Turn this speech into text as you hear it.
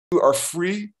are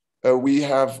free. We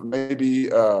have maybe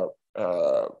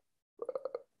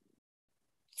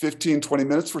 15, 20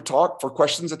 minutes for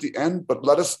questions at the end, but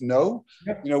let us know,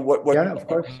 Yeah, of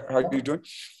course. How are you doing?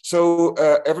 So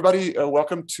everybody,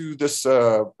 welcome to this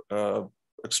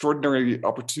extraordinary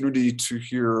opportunity to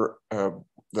hear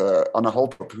Anna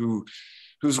Holtrop,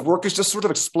 whose work has just sort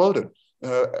of exploded.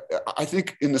 I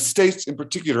think in the States in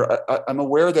particular, I'm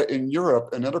aware that in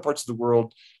Europe and other parts of the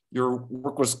world, your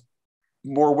work was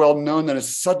more well known than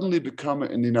it's suddenly become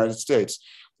in the United States.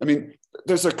 I mean,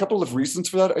 there's a couple of reasons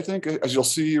for that, I think, as you'll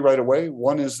see right away.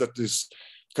 One is that this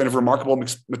kind of remarkable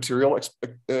material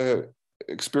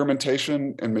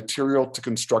experimentation and material to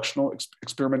constructional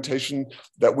experimentation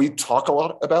that we talk a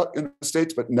lot about in the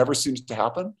States, but never seems to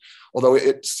happen. Although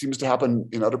it seems to happen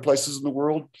in other places in the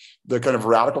world, the kind of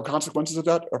radical consequences of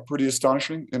that are pretty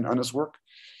astonishing in Anna's work.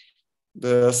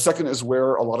 The second is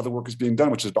where a lot of the work is being done,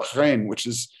 which is Bahrain, which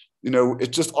is,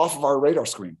 it's just off of our radar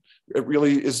screen. It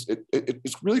really is,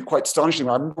 it's really quite astonishing.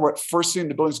 I remember first seeing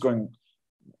the buildings going,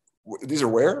 these are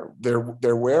where?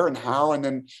 They're where and how? And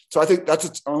then, so I think that's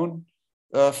its own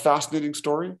fascinating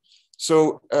story.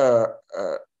 So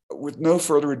with no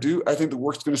further ado, I think the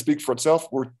work's going to speak for itself.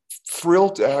 We're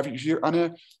thrilled to have you here,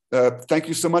 Anna. Thank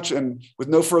you so much. And with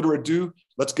no further ado,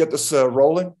 let's get this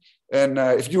rolling. And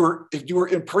if you were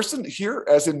in person here,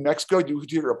 as in Mexico, you would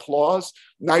hear applause.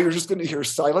 Now you're just going to hear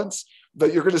silence,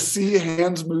 but you're going to see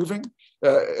hands moving,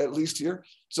 at least here.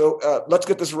 So let's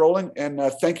get this rolling. And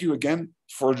thank you again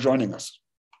for joining us.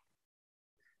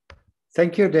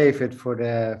 Thank you, David, for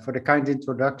the kind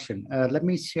introduction. Let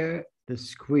me share the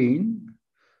screen.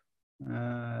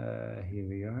 Here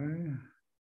we are.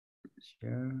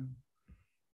 Share.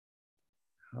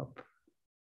 Up.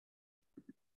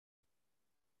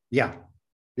 Yeah,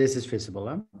 this is visible,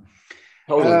 huh?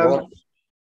 Totally.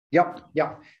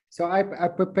 Yeah. So I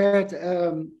prepared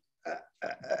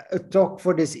a talk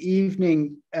for this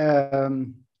evening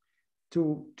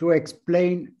to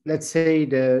explain, let's say,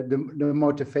 the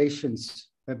motivations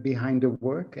behind the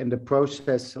work and the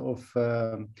process of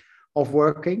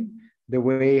working, the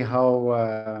way how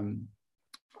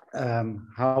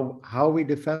we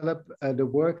develop the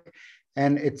work,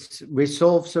 and it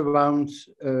resolves around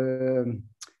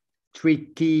three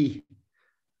key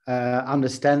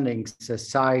understandings: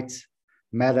 sight,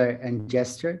 matter, and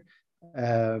gesture,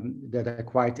 that are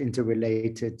quite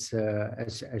interrelated,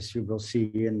 as you will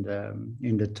see in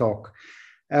the talk.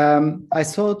 I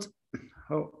thought,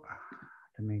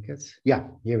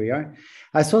 here we are.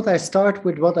 I thought I start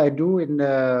with what I do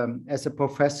as a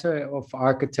professor of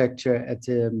architecture at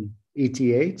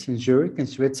ETH in Zurich in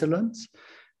Switzerland,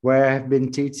 where I've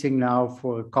been teaching now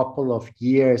for a couple of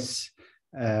years.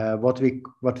 What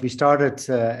we started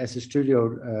as a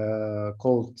studio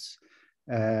called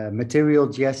material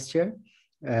gesture,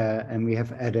 and we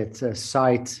have added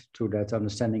sight to that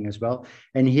understanding as well.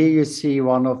 And here you see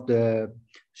one of the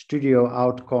studio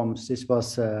outcomes. This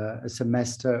was a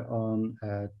semester on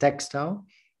textile.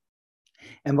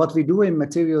 And what we do in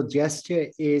material gesture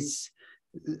is,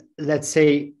 let's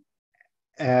say,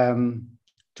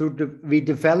 we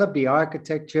develop the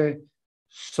architecture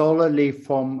solely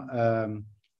from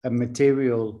a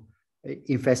material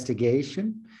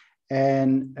investigation,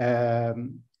 and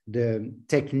the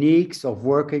techniques of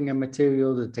working a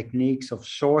material, the techniques of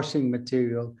sourcing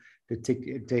material, the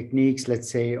techniques,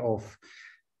 let's say, of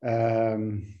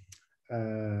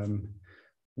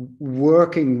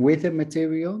working with a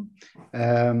material,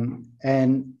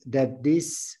 and that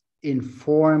this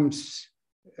informs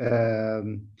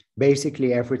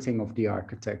basically everything of the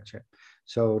architecture.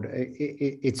 So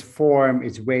its form,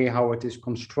 its way, how it is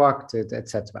constructed,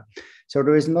 etc. So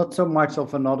there is not so much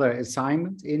of another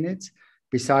assignment in it,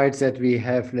 besides that we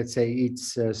have, let's say, each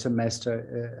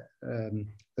semester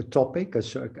a topic,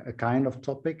 a kind of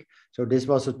topic. So this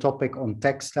was a topic on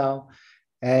textile,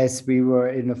 as we were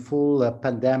in a full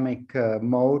pandemic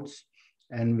mode,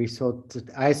 and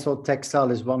I thought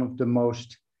textile is one of the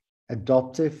most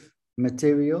adaptive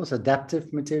materials.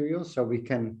 So we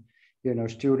can,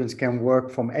 students can work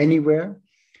from anywhere.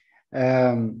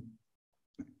 So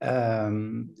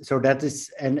that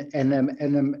is a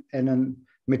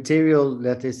material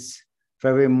that is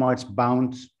very much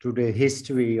bound to the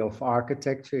history of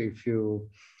architecture. If you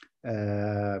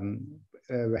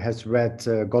has read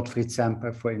Gottfried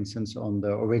Semper, for instance, on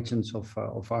the origins of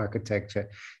architecture,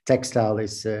 textile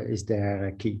is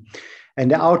their key. And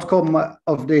the outcome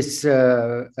of this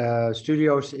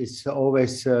studios is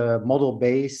always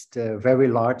model-based, very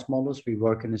large models. We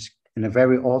work in a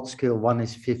very odd scale. 1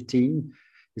 is 15.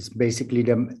 It's basically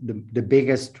the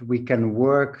biggest we can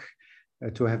work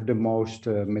to have the most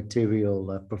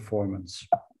material performance.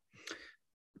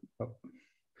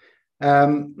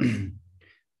 Um,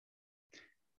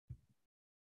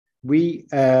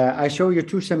 I show you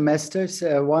 2 semesters.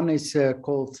 One is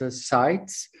called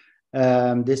Sites.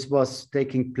 This was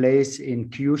taking place in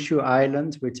Kyushu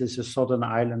Island, which is a southern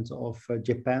island of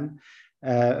Japan,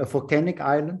 a volcanic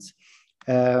island.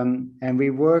 And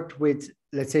we worked with,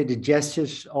 let's say, the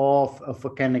gestures of a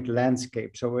volcanic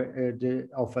landscape. So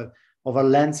of a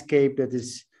landscape that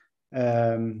is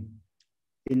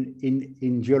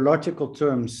in geological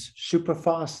terms super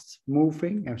fast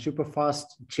moving and super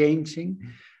fast changing.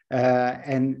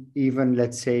 And even,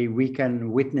 let's say, we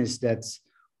can witness that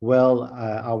well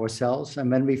ourselves.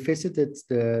 And when we visited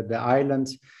the island,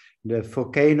 the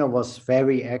volcano was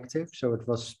very active, so it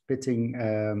was spitting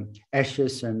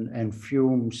ashes and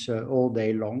fumes all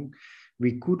day long.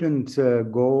 We couldn't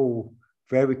go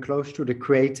very close to the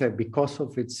crater because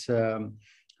of its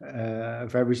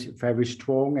very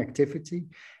strong activity,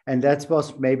 and that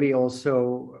was maybe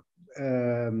also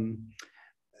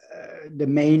the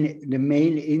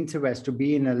main interest, to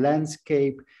be in a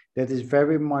landscape that is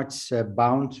very much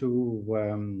bound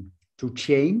to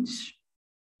change,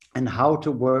 and how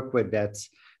to work with that.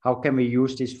 How can we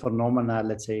use this phenomena,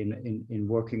 let's say, in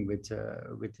working with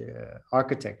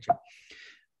architecture?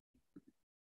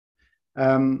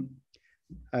 For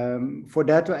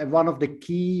that, one of the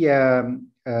key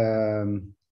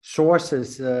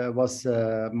sources was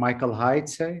Michael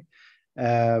Heitzer.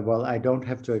 Well, I don't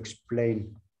have to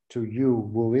explain to you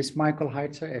who is Michael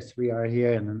Heitzer, as we are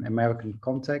here in an American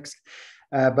context.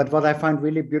 But what I find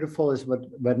really beautiful is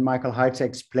when Michael Heitzer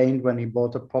explained when he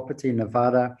bought a property in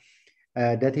Nevada,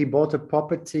 that he bought a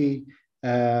property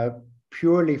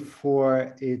purely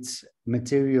for its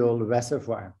material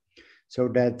reservoir, so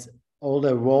that all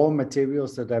the raw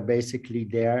materials that are basically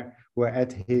there were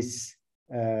at his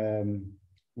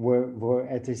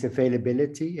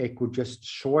availability. He could just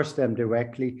source them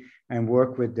directly and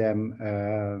work with them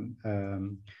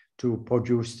to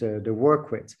produce the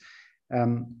work with.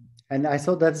 And I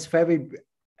thought that's a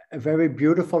very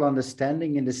beautiful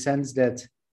understanding, in the sense that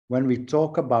when we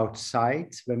talk about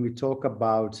sites, when we talk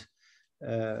about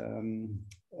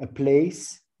a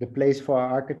place, the place for our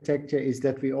architecture is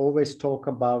that we always talk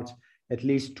about at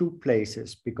least 2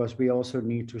 places, because we also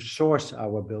need to source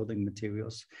our building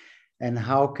materials. And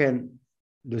how can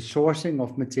the sourcing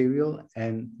of material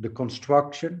and the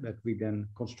construction that we then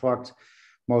construct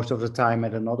most of the time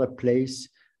at another place,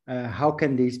 how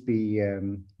can these be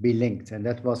linked? And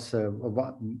that was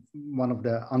one of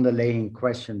the underlying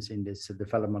questions in this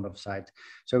development of site.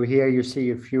 So here you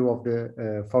see a few of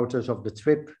the photos of the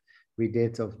trip we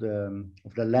did of the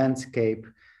landscape,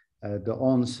 the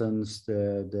onsens,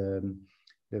 the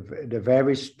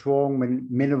very strong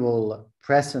mineral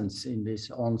presence in this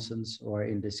onsens or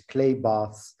in this clay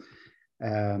baths.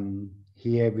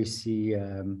 Here we see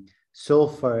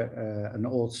sulfur, an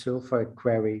old sulfur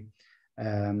quarry,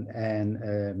 and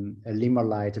a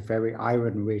limonite, a very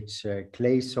iron-rich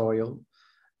clay soil,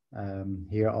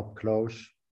 here up close.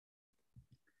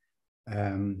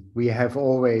 We have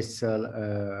always,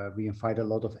 we invite a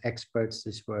lot of experts.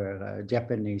 This were a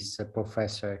Japanese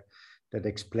professor that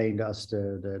explained us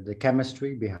the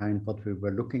chemistry behind what we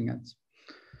were looking at.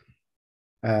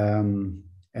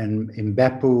 And in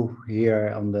Beppu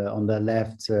here on the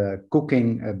left,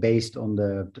 cooking based on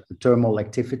the thermal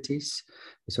activities.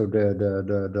 So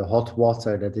the hot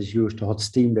water that is used, the hot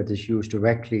steam that is used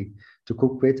directly to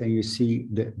cook with, and you see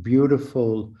the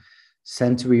beautiful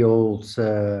century-old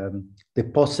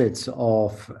deposits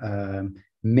of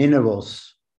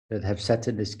minerals that have sat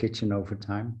in this kitchen over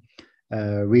time.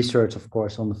 Research, of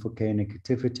course, on the volcanic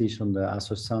activities on the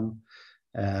Asosan,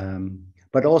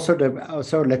 but also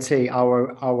let's say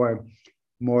our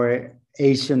more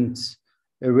ancient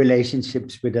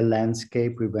relationships with the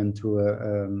landscape. We went to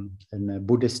a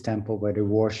Buddhist temple where they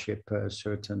worship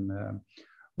certain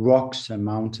rocks and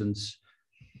mountains,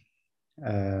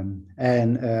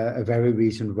 and a very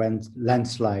recent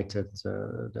landslide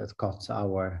that got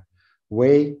our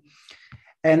way.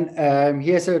 And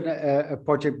here's a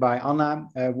project by Anna,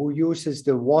 who uses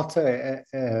the water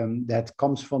that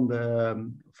comes from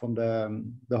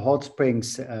the hot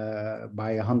springs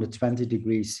by 120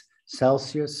 degrees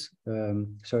Celsius.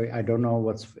 So I don't know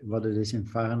what it is in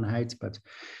Fahrenheit, but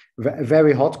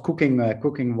very hot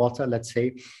cooking water, let's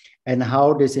say, and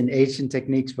how this in ancient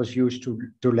techniques was used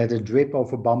to let it drip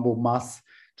over bamboo mass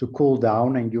to cool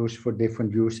down and use for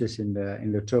different uses in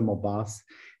the thermal baths.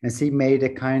 And she made a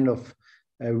kind of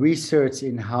research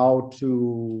in how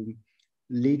to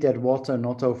lead that water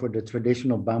not over the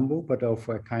traditional bamboo, but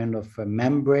over a kind of a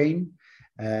membrane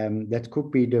that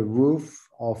could be the roof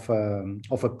of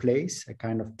a place, a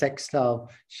kind of textile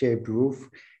shaped roof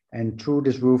And through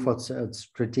this roof, at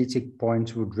strategic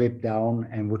points would drip down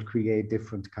and would create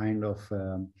different kind of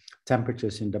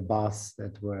temperatures in the baths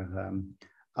that were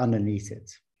underneath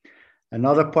it.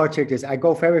 Another project is, I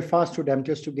go very fast through them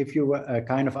just to give you a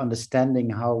kind of understanding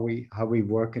how we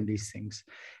work in these things.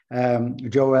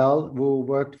 Joel, who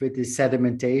worked with the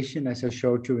sedimentation, as I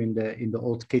showed you in the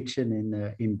old kitchen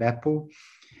in Beppu,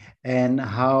 and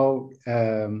how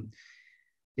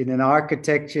in an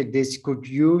architecture this could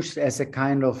use as a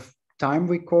kind of time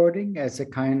recording, as a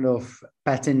kind of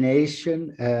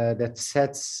patination that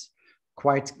sets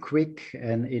quite quick,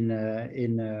 and in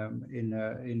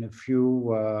a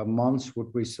few months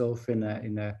would result in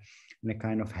a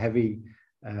kind of heavy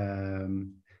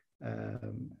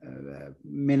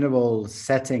mineral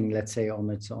setting, let's say, on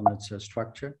its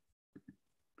structure.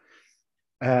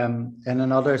 And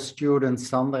another student,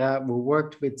 Sandra, who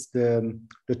worked with the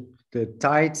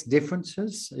tide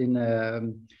differences in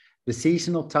the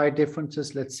seasonal tide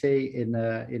differences, let's say, in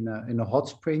a hot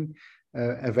spring,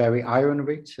 a very iron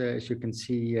rich, as you can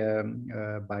see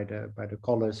by the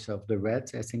colors of the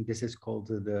red. I think this is called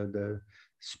the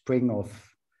spring of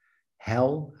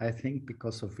hell, I think,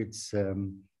 because of its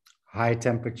high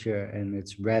temperature and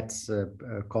its red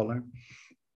color.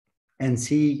 And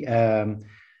see,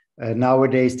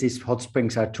 nowadays these hot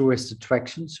springs are tourist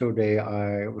attractions, so they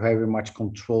are very much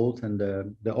controlled, and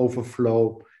the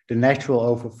overflow, the natural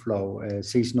overflow,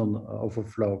 seasonal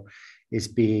overflow, is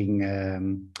being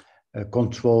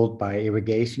controlled by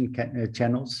irrigation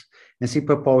channels. And she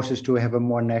proposes to have a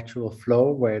more natural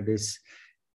flow, where this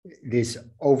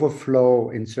overflow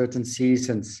in certain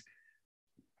seasons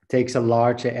takes a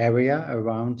larger area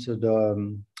around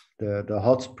the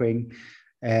hot spring,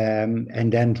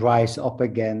 and then dries up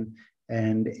again,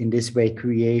 and in this way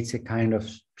creates a kind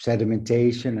of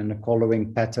sedimentation and a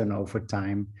coloring pattern over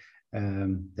time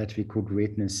that we could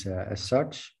witness as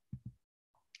such.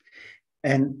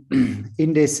 And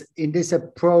in this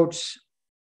approach,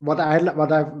 what I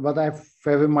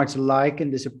very much like in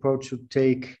this approach, to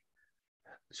take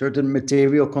certain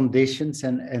material conditions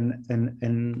and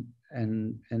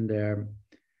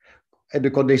the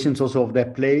conditions also of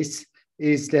their place,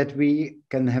 is that we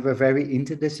can have a very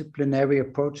interdisciplinary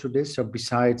approach to this. So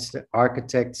besides the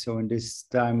architects, so in this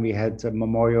time we had a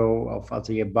memorial of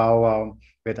Atelier Bauer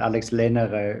with Alex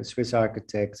Lehner, a Swiss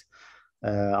architect,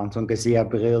 Anton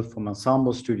Garcia-Brill from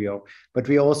Ensemble Studio. But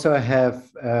we also have,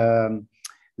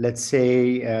 let's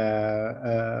say,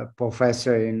 a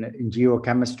professor in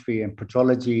geochemistry and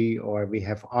petrology, or we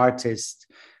have artists,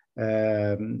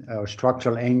 or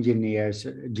structural engineers,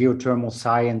 geothermal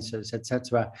sciences,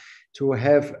 etc., to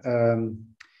have a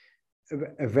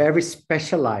very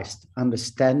specialized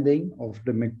understanding of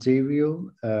the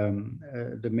material,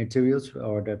 the materials,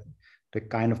 or the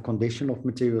kind of condition of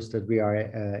materials that we are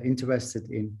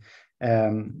interested in,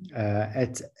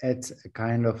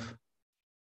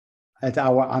 at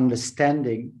our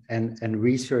understanding and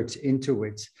research into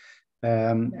it,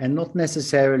 and not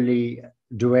necessarily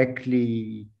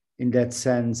directly in that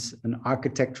sense an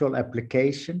architectural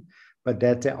application, but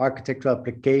that the architectural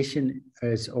application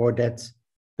is, or that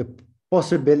the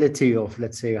possibility of,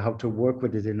 let's say, how to work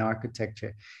with it in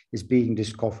architecture is being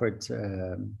discovered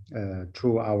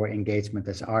through our engagement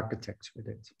as architects with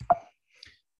it.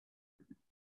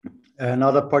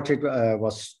 Another project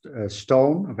was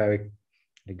stone, a very,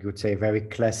 you could say, very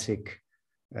classic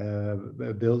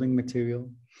building material,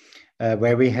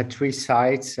 where we had 3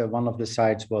 sites. One of the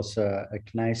sites was a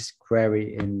gneiss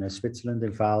quarry in Switzerland,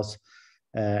 in Vals,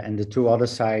 and the 2 other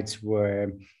sites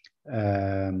were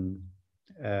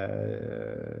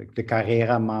the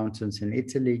Carrera Mountains in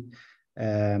Italy,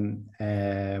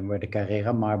 where the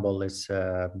Carrera marble is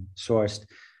sourced,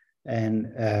 and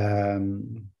a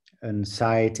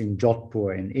site in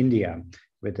Jodhpur in India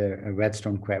with a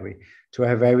redstone quarry, to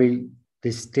have very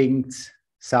distinct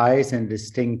size and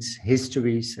distinct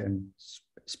histories and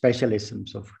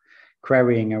specialisms of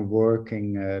quarrying and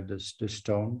working the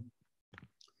stone.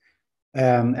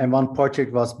 And one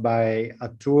project was by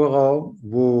Arturo,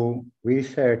 who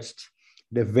researched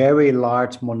the very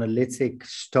large monolithic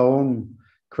stone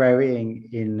quarrying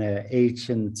in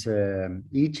ancient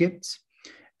Egypt.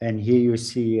 And here you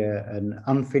see an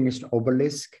unfinished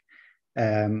obelisk,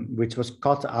 which was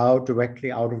cut out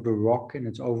directly out of the rock in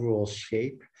its overall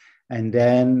shape. And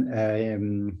then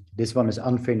this one is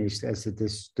unfinished, as it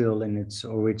is still in its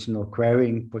original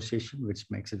quarrying position, which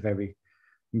makes it very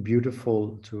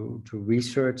beautiful to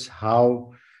research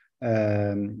how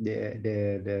the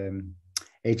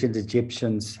ancient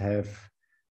Egyptians have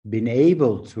been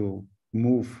able to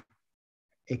move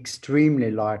extremely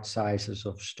large sizes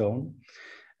of stone.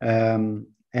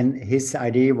 And his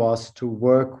idea was to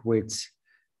work with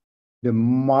the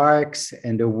marks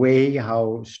and the way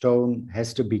how stone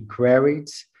has to be quarried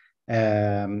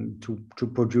to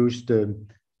produce the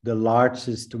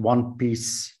largest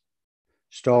one-piece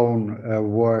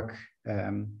stone work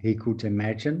he could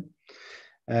imagine.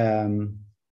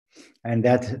 And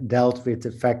that dealt with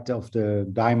the fact of the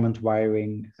diamond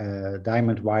wiring,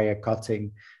 diamond wire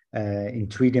cutting in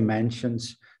 3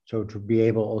 dimensions. So to be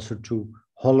able also to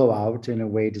hollow out in a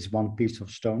way this one piece of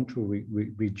stone to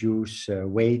reduce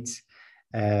weight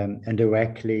and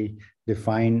directly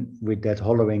define with that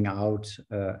hollowing out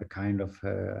a kind of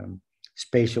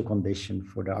spatial condition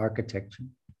for the architecture.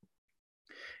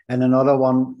 And another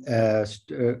one, a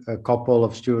couple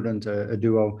of students, a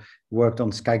duo, worked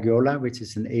on scagliola, which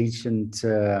is an ancient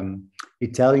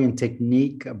Italian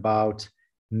technique about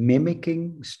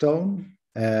mimicking stone,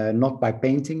 not by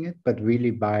painting it, but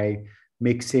really by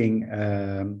mixing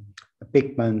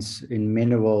pigments in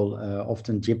mineral,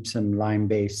 often gypsum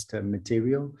lime-based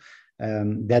material,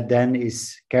 that then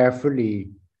is carefully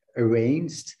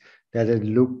arranged that it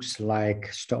looks like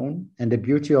stone. And the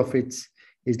beauty of it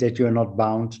is that you're not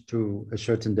bound to a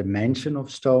certain dimension of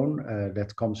stone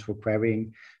that comes for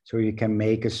quarrying. So you can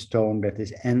make a stone that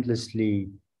is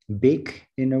endlessly big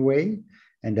in a way,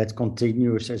 and that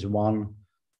continues as one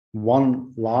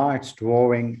large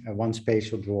drawing, one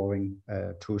spatial drawing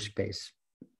through space.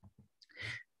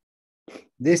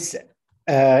 This,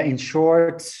 in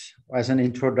short, as an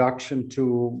introduction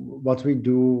to what we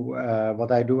do,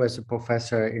 what I do as a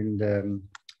professor in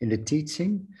the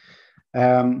teaching.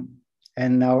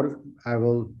 And now I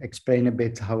will explain a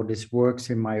bit how this works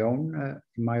in my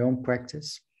own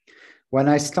practice. When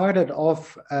I started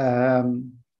off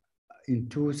in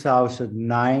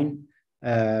 2009,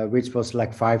 which was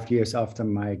like 5 years after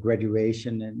my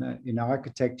graduation in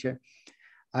architecture,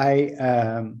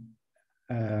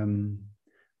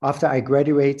 after I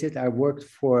graduated, I worked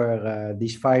for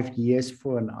these 5 years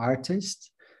for an artist.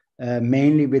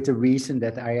 Mainly with the reason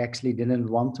that I actually didn't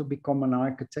want to become an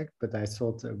architect, but I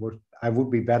thought I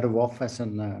would be better off as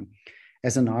an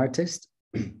artist.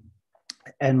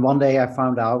 And one day I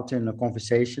found out in a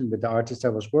conversation with the artist I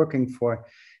was working for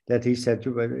that he said,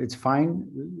 it's fine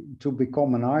to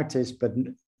become an artist, but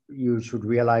you should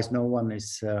realize no one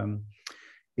is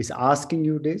asking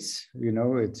you this.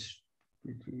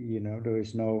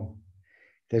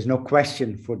 There's no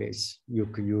question for this. You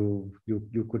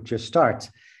could just start.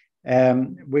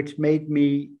 Which made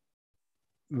me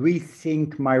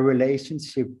rethink my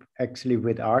relationship actually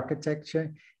with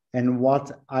architecture and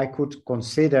what I could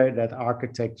consider that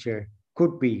architecture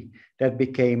could be. That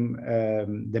became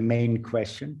the main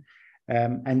question.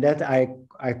 And that I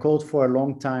called for a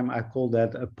long time, I called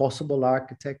that a possible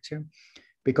architecture,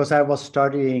 because I was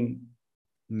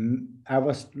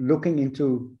looking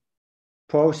into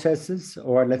processes,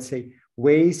 or let's say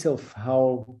ways of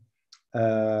how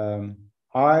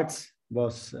art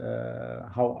was,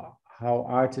 how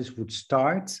artists would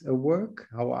start a work,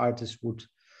 how artists would,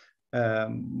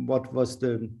 what was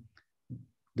the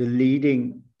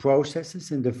leading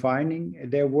processes in defining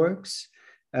their works.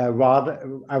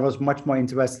 Rather, I was much more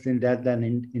interested in that than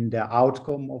in the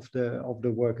outcome of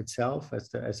the work itself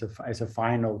as a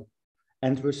final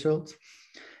end result.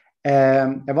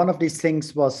 And one of these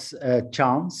things was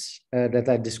chance that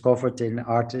I discovered in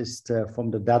artists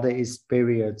from the Dadaist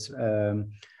period,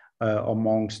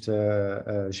 amongst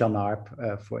Jean Arp,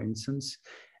 for instance.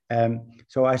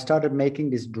 So I started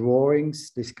making these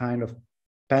drawings, this kind of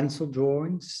pencil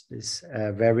drawings, this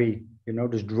very,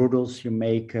 these doodles you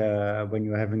make when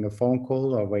you're having a phone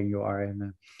call or when you are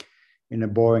in a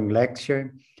boring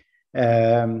lecture. They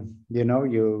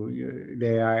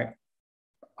are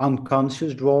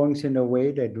unconscious drawings in a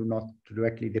way. They do not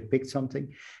directly depict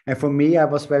something. And for me, I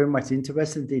was very much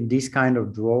interested in these kind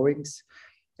of drawings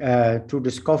to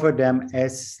discover them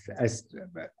as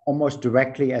almost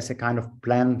directly as a kind of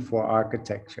plan for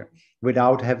architecture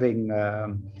without having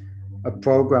a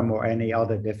program or any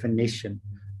other definition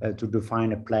to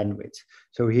define a plan with.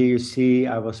 So here you see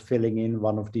I was filling in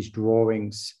one of these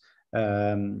drawings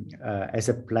as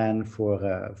a plan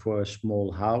for a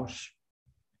small house.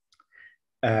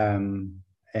 And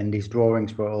these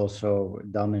drawings were also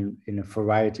done in a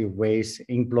variety of ways,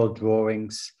 inkblot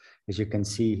drawings, as you can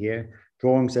see here,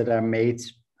 drawings that are made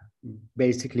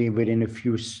basically within a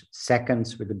few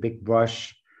seconds with a big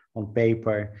brush on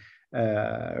paper,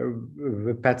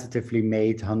 repetitively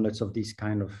made hundreds of these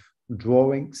kind of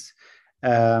drawings.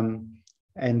 And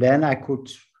then I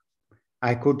could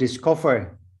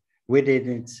discover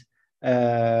within it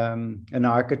an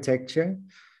architecture.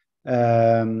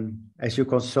 As you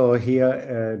can saw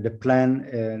here, the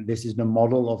plan, this is the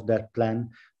model of that plan.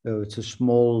 It's a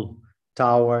small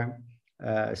tower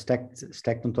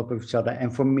stacked on top of each other.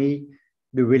 And for me,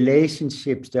 the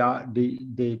relationships,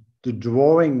 the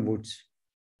drawing would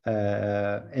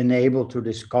enable to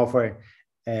discover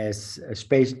as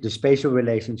the spatial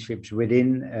relationships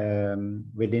within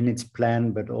its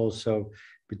plan, but also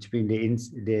between the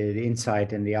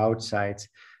inside and the outside,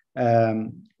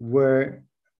 were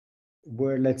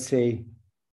let's say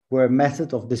a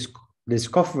method of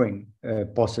discovering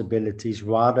possibilities,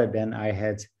 rather than I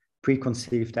had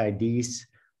preconceived ideas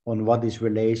on what this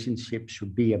relationship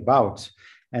should be about.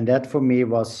 And that for me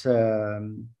was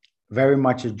very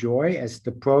much a joy, as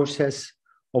the process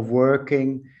of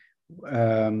working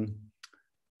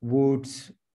would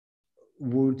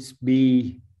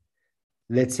be,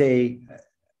 let's say,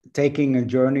 taking a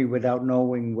journey without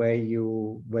knowing where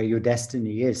your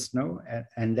destiny is, no?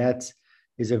 And that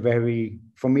is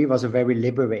for me was a very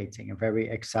liberating, a very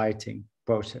exciting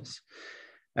process.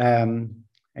 And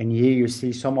here you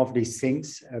see some of these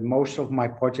things. Most of my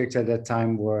projects at that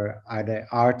time were either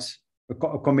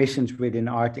commissions within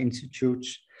art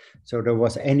institutes. So there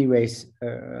was anyways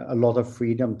a lot of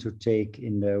freedom to take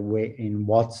in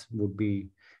what would be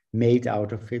made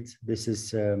out of it. This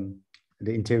is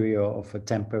the interior of a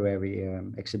temporary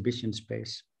exhibition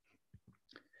space.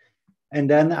 And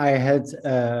then I had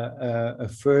a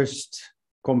first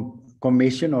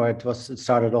commission, or it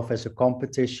started off as a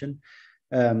competition,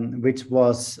 which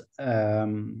was a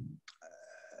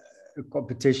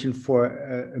competition for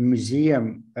a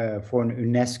museum for an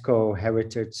UNESCO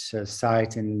heritage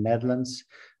site in the Netherlands,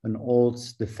 an old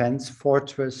defense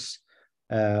fortress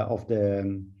of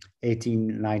the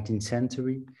 18th, 19th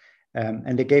century.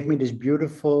 And they gave me this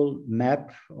beautiful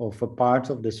map of a part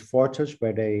of this fortress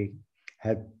where they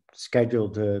had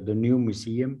scheduled the new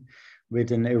museum,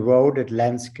 with an eroded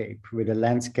landscape, with a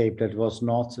landscape that was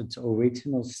not its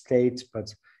original state,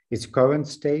 but its current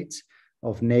state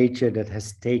of nature that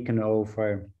has taken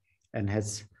over and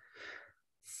has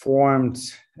formed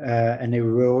and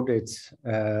eroded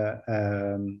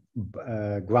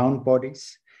ground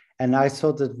bodies. And I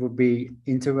thought it would be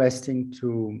interesting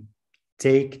to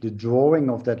take the drawing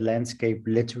of that landscape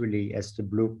literally as the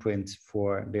blueprint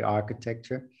for the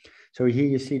architecture. So here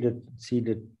you see the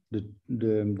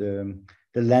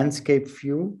landscape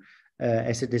view,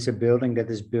 as it is a building that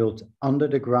is built under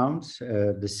the ground,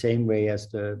 the same way as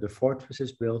the fortress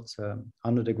is built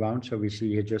under the ground. So we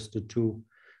see here just the two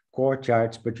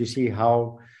courtyards, but you see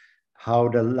how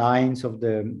the lines of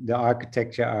the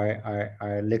architecture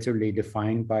are literally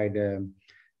defined by the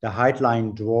height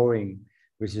line drawing,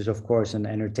 which is of course an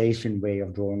annotation way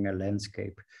of drawing a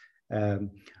landscape.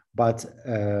 But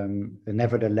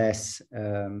nevertheless,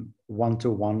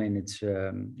 one-to-one in its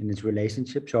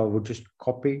relationship. So I would just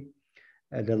copy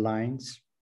the lines,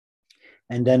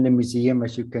 and then the museum,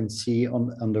 as you can see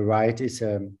on the right, is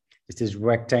this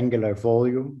rectangular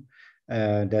volume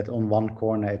that on one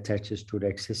corner attaches to the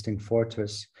existing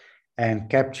fortress and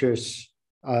captures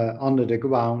under the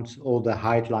ground all the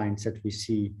height lines that we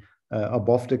see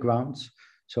above the ground.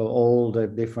 So all the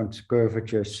different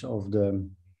curvatures of the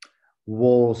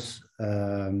walls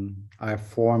are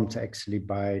formed actually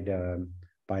by the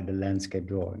landscape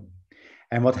drawing.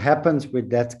 And what happens with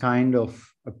that kind of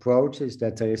approach is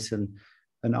that there is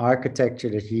an architecture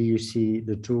that here you see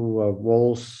the two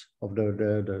walls of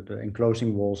the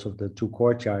enclosing walls of the two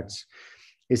courtyards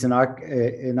is an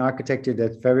architecture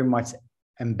that very much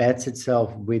embeds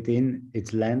itself within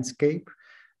its landscape.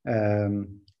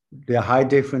 The height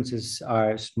differences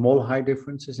are small height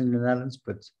differences in the Netherlands,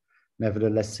 but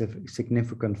nevertheless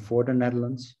significant for the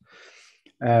Netherlands.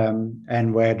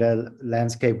 And where the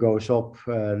landscape goes up,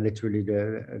 literally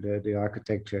the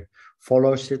architecture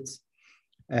follows it.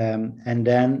 And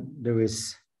then there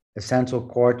is a central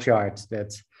courtyard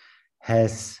that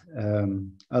has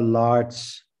a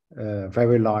large,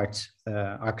 very large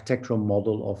architectural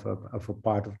model of a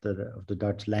part of the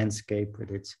Dutch landscape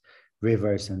with its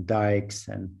rivers and dikes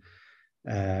and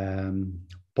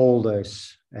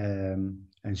polders,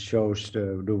 and shows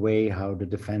the way how the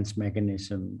defense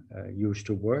mechanism used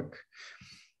to work.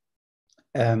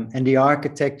 And the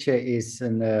architecture is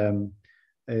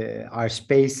are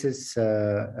spaces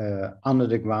under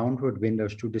the ground with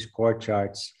windows to these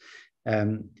courtyards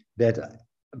that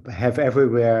have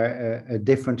everywhere a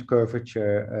different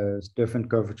curvature, different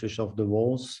curvatures of the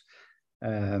walls,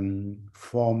 and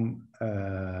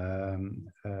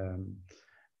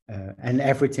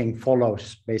everything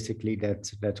follows basically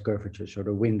that curvature. So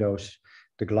the windows,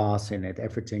 the glass in it,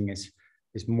 everything is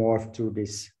morphed to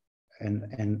this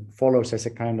and follows as a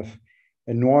kind of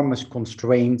enormous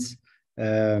constraints,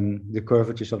 the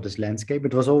curvatures of this landscape.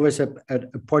 It was always a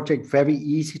project very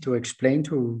easy to explain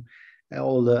to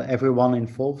everyone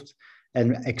involved,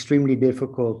 and extremely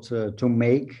difficult to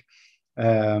make,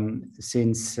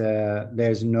 since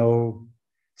there's no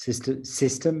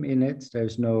system in it.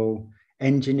 There's no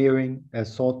engineering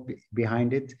thought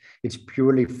behind it. It's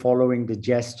purely following the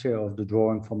gesture of the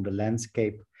drawing from the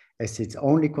landscape as its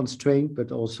only constraint,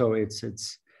 but also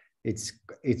its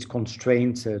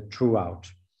constraints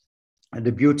throughout. And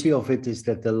the beauty of it is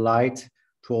that the light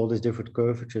to all these different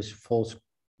curvatures falls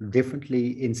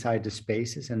differently inside the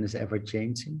spaces and is ever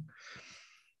changing,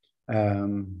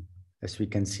 as we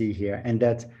can see here. And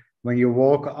that when you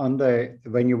walk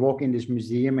in this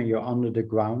museum and you're under the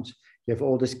ground, you have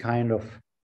all this kind of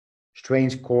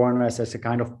strange corners as a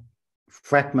kind of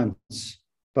fragments,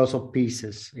 puzzle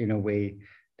pieces in a way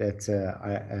that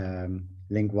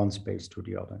link one space to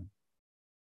the other.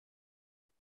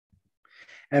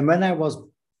 And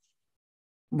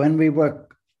when we were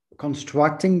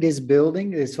constructing this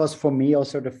building, this was for me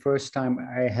also the first time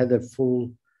I had a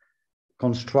full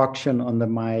construction under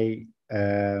my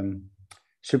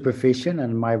supervision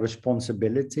and my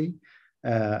responsibility.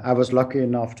 I was lucky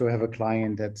enough to have a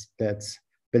client that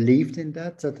believed in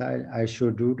that I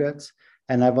should do that.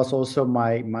 And I was also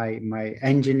my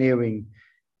engineering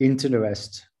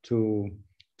interest to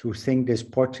think this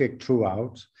project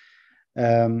throughout.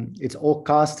 It's all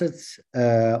casted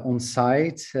on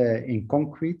site in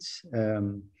concrete,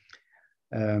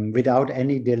 without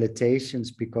any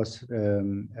dilatations because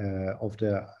of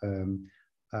the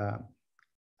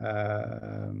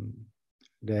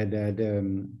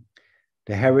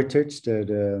heritage,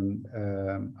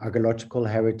 the archaeological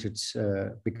heritage,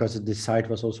 because the site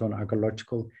was also an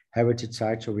archaeological heritage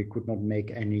site, so we could not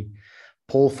make any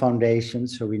pole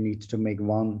foundations. So we needed to make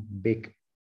one big,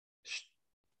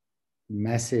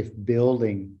 massive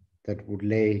building that would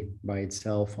lay by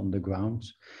itself on the ground,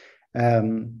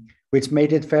 which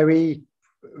made it very,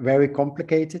 very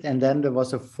complicated. And then there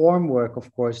was a formwork,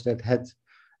 of course, that had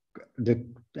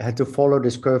to follow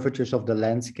the curvatures of the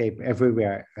landscape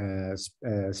everywhere,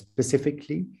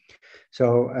 specifically.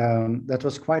 So that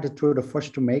was quite a tour de force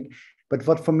to make. But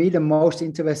what for me the most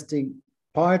interesting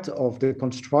part of the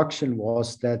construction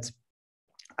was that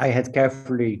I had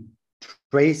carefully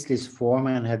traced this form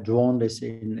and had drawn this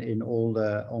in all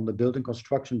the building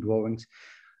construction drawings.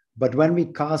 But when we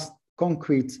cast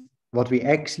concrete, what we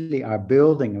actually are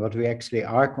building, what we actually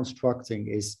are constructing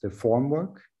is the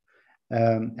formwork.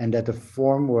 And that the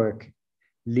formwork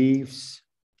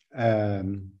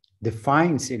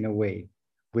defines in a way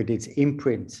with its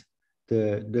imprint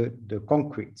the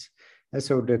concrete. And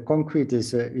so the concrete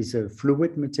is a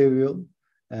fluid material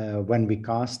when we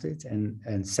cast it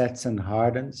and sets and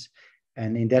hardens.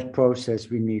 And in that process,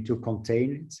 we need to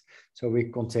contain it. So we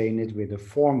contain it with a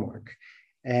formwork.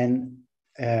 And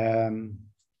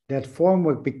that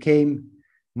formwork became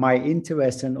my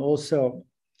interest, and also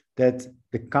that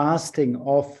the casting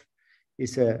off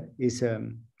is a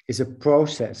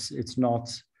process. It's not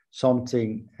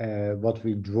something what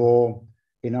we draw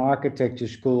in architecture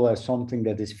school as something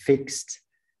that is fixed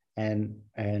and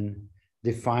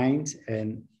defined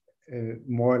and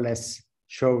more or less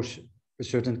shows a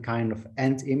certain kind of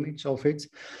end image of it,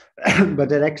 but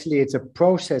that actually it's a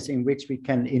process in which we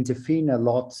can intervene a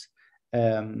lot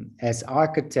as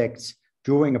architects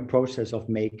during a process of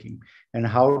making, and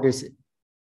how this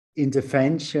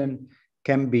intervention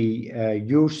can be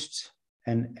used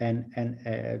and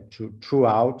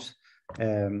throughout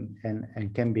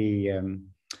and can be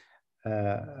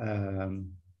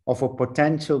of a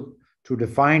potential to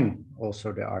define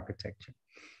also the architecture.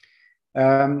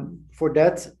 For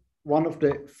that, one of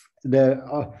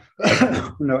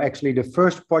actually the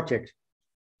first project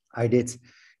I did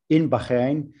in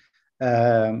Bahrain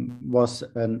was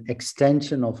an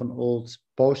extension of an old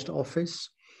post office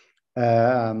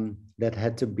that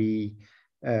had to be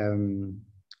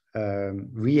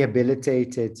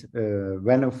rehabilitated,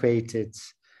 renovated,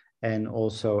 and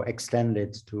also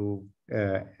extended to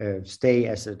stay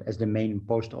as the main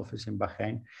post office in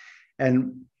Bahrain.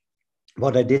 And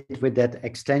what I did with that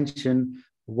extension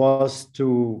was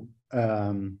to,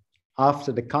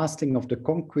 after the casting of the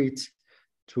concrete,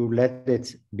 to let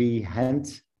it be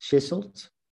hand chiseled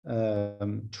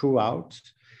throughout,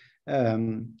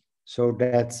 so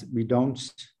that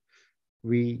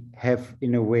we have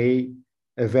in a way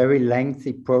a very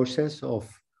lengthy process of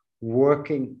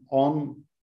working on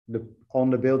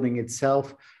the building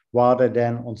itself rather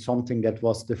than on something that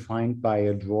was defined by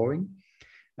a drawing.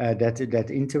 That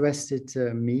interested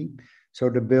me. So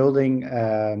the building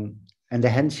and the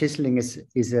hand chiseling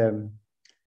is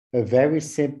a very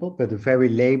simple but a very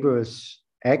laborious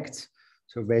act.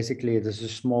 So basically, it is a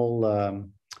small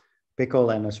pickle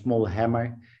and a small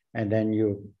hammer, and then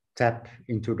you tap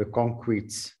into the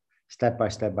concrete step by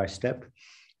step by step.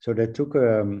 So that took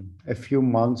a few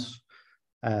months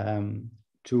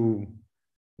to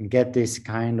get this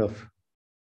kind of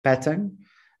pattern.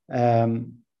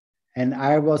 And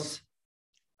I was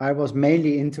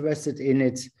mainly interested in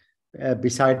it,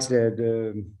 besides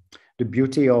the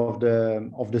beauty of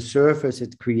the surface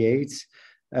it creates,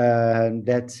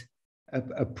 that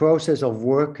a process of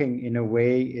working in a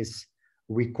way is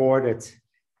recorded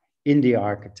in the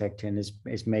architecture and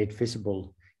is made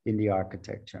visible in the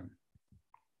architecture.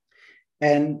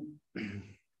 And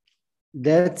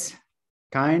that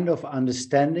kind of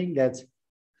understanding that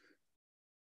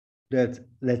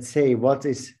let's say what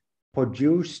is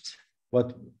produced,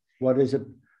 what is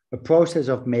a process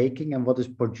of making and what is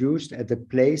produced at the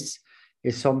place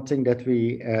is something that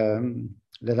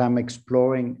that I'm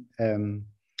exploring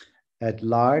at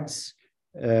large,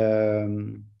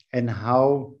 and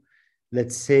how,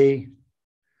 let's say,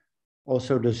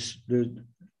 also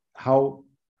how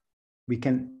we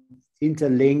can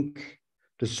interlink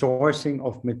the sourcing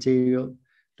of material,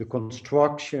 the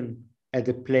construction at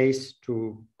a place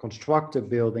to construct a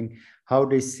building, how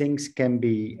these things can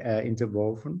be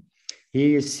interwoven. Here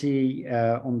you see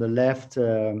on the left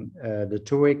the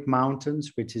Turik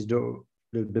Mountains, which is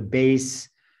the base,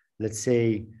 let's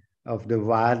say, of the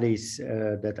valleys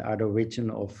that are the origin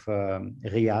of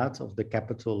Riyadh, of the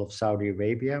capital of Saudi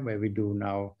Arabia, where we do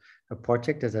now a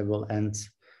project that I will end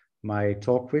my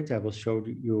talk with. I will show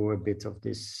you a bit of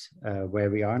this, where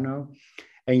we are now.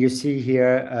 And you see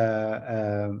here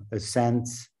a sand,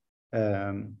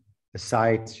 a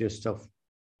site just of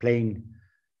plain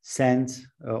sand.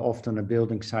 Often a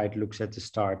building site looks at the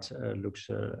start, looks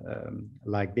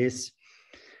like this.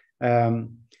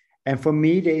 And for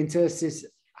me, the interest is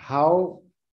how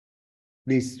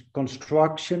this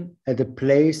construction at a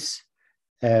place,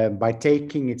 by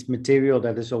taking its material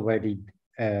that is already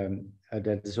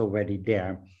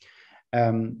there.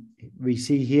 We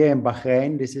see here in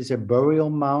Bahrain, this is a burial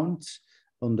mound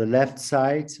on the left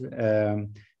side.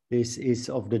 This is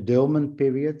of the Dolmen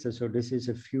period. So this is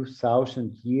a few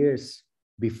thousand years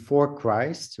before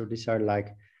Christ. So these are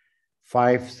like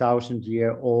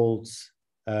 5,000-year-old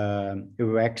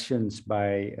erections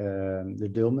by the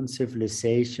Dolmen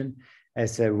civilization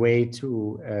as a way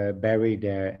to bury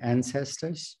their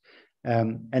ancestors.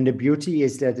 And the beauty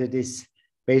is that it is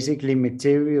basically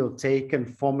material taken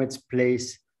from its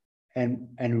place and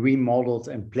remodeled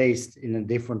and placed in a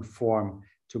different form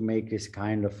to make this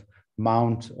kind of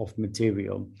mound of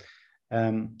material.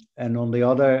 And on the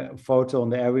other photo, on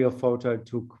the aerial photo, I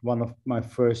took one of my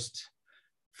first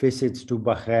visits to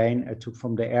Bahrain. I took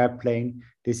from the airplane.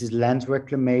 This is land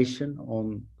reclamation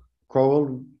on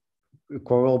coral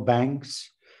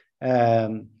banks,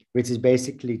 which is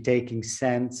basically taking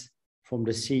sand from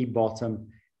the sea bottom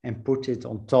and put it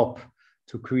on top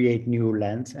to create new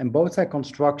land. And both are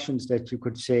constructions that you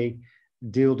could say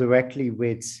deal directly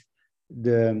with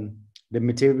the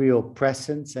material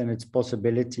presence and its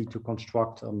possibility to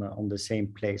construct on the same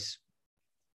place.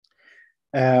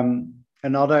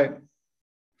 Another,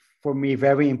 for me,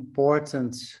 very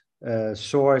important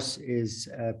source is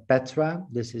Petra.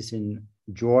 This is in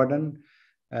Jordan.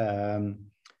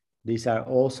 These are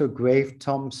also grave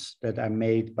tombs that are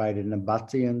made by the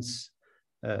Nabateans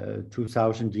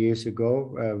 2,000 years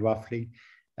ago, roughly.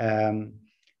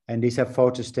 And these are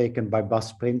photos taken by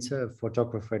Bas Prince, a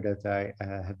photographer that I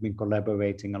have been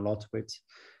collaborating a lot with.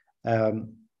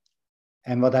 And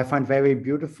what I find very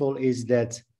beautiful is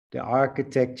that the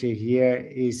architecture here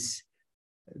is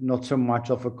not so much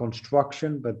of a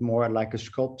construction, but more like a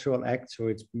sculptural act. So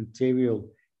it's material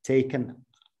taken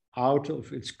out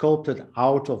of, it's sculpted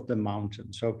out of the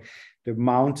mountain. So the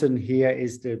mountain here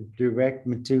is the direct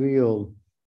material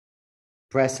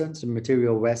presence, the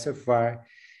material reservoir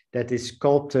that is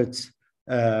sculpted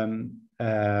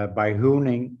by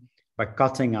hooning, by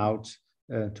cutting out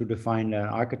to define an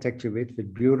architecture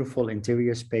with beautiful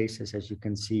interior spaces, as you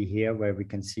can see here, where we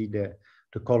can see the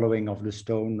coloring of the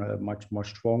stone much more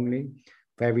strongly.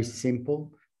 Very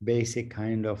simple, basic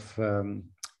kind of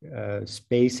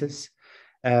spaces.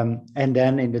 And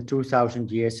then in the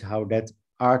 2,000 years, how that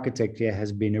architecture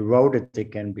has been eroded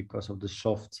again because of the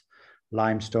soft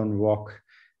limestone rock.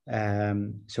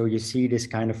 So you see this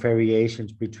kind of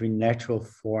variations between natural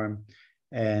form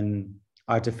and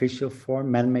artificial form,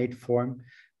 man-made form,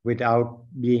 without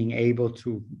being able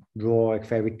to draw a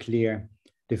very clear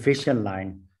division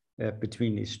line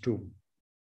between these two.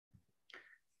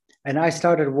 And I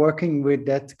started working with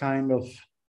that kind of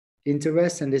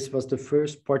interest, and this was the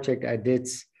first project I did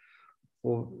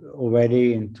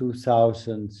already in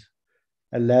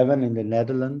 2011 in the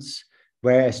Netherlands,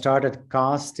 where I started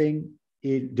casting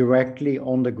it directly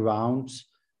on the ground,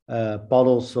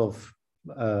 puddles of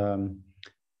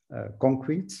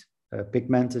concrete,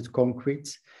 pigmented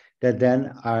concrete, that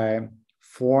then are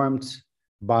formed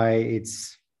by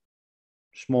its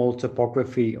small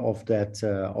topography of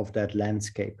that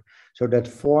landscape. So that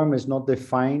form is not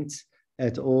defined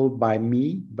at all by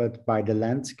me, but by the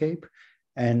landscape,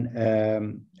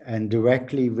 and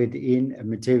directly within a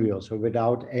material. So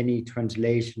without any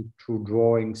translation through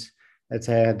drawings that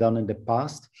I had done in the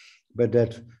past, but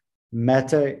that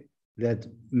matter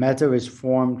is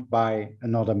formed by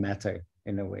another matter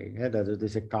in a way. Yeah? That it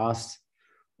is a cast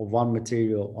of one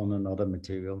material on another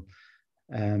material.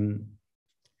 And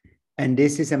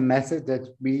this is a method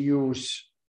that we use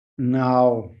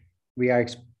now. We are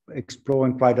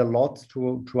exploring quite a lot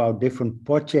through our different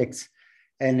projects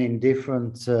and in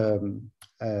different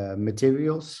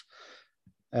materials.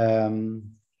 And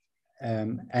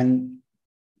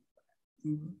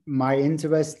my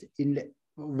interest in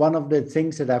one of the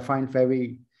things that I find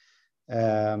very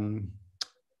that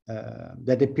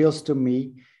appeals to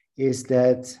me is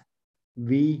that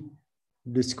we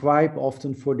describe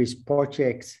often for these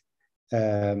projects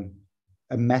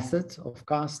a method of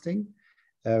casting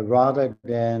rather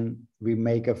than we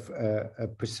make a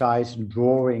precise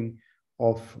drawing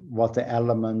of what the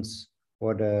elements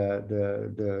or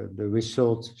the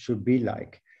result should be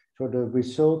like. So the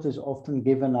result is often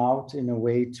given out in a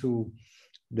way to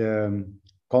the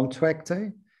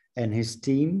contractor and his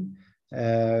team,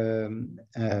 and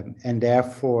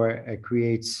therefore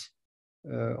creates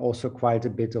also quite a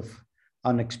bit of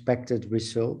unexpected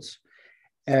results.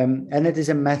 And it is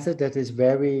a method that is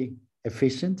very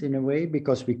efficient in a way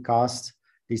because we cast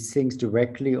these things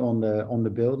directly on the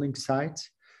building site.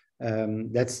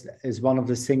 That is one of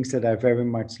the things that I very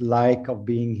much like of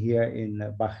being here in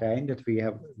Bahrain, that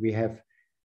we have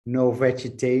no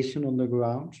vegetation on the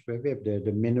ground, where we have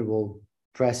the mineral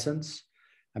presence.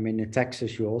 I mean, in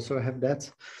Texas, you also have that.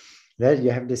 That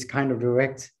you have this kind of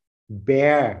direct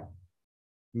bare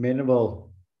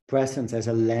mineral presence as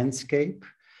a landscape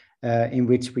in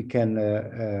which we can,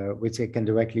 which it can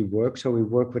directly work. So we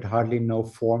work with hardly no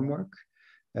formwork,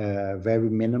 very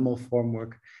minimal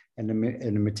formwork, and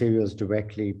the material is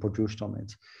directly produced on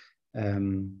it.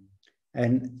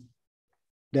 And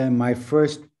then my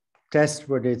first tests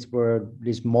were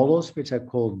these models, which are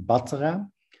called Batra.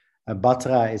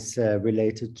 Batra is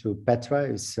related to Petra,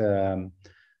 is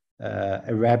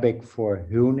Arabic for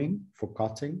hewing, for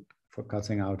cutting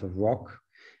out of rock.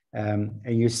 And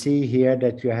you see here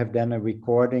that you have then a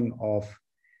recording of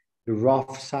the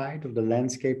rough side of the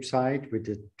landscape side with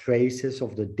the traces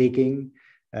of the digging,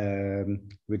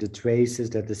 with the traces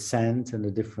that the sand and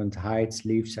the different heights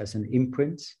leaves as an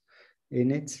imprint in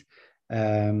it.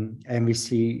 And we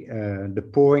see the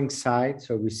pouring side.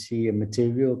 So we see a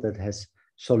material that has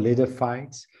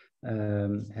solidified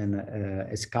and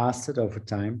is casted over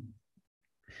time.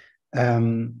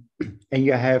 And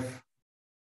you have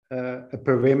a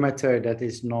perimeter that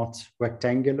is not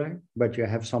rectangular, but you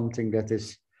have something that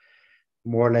is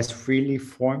more or less freely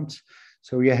formed.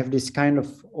 So you have this kind of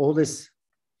all this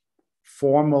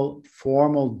formal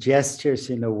gestures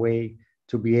in a way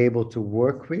to be able to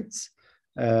work with,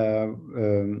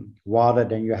 rather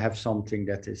than you have something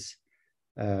that is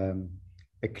a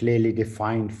clearly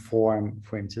defined form,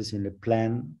 for instance, in the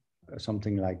plan, or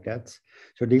something like that.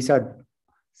 So these are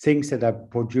things that are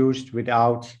produced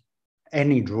without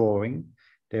any drawing.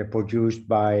 They're produced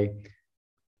by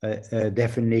a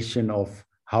definition of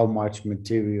how much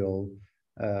material,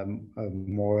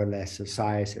 more or less a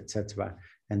size, etc.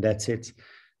 And that's it.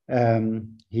 Here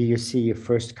you see a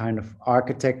first kind of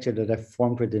architecture that I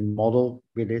formed within model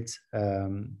with it.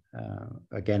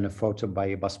 Again, a photo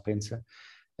by Bas Prince.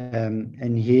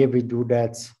 And here we do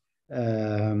that.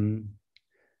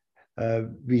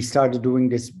 We started doing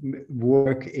this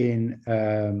work in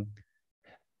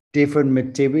different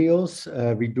materials.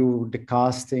 We do the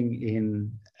casting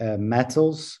in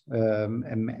metals,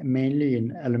 mainly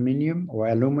in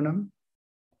aluminum,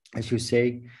 as you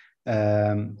say.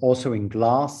 Also in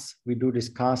glass, we do these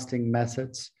casting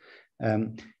methods.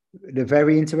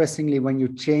 Very interestingly, when you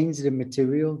change the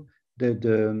material,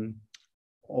 the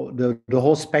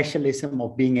whole specialism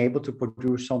of being able to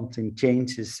produce something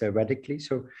changes radically.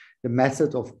 So the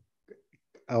method of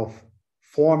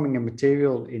forming a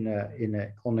material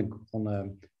on a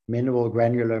mineral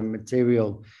granular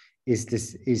material is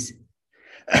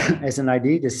as an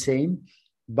idea the same,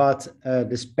 but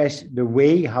the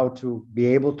way how to be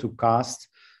able to cast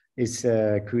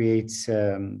creates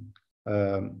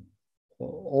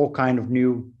all kind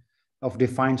of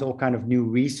defines all kind of new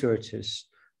researches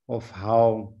of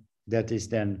how that is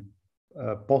then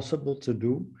possible to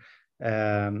do,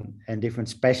 and different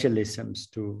specialisms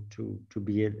to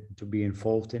be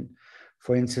involved in.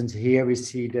 For instance, here we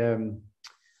see the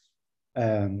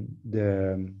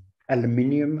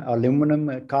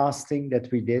aluminum casting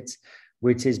that we did,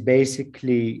 which is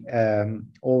basically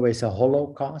always a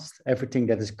hollow cast. Everything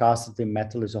that is casted in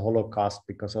metal is a hollow cast,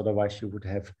 because otherwise you would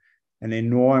have an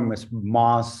enormous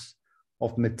mass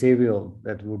of material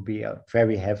that would be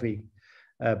very heavy,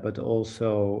 but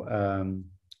also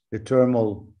the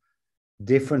thermal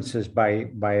differences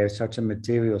by such a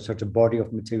material, such a body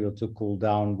of material to cool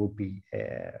down would be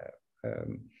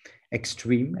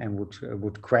extreme and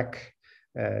would crack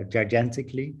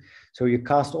gigantically. So you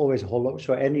cast always hollow.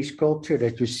 So any sculpture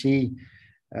that you see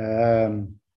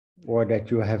or that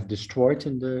you have destroyed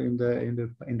in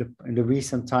the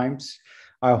recent times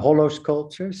are hollow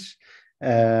sculptures.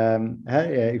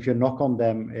 If you knock on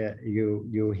them,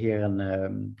 you hear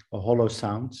a hollow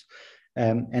sound,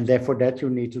 and therefore that you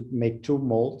need to make two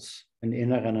molds, an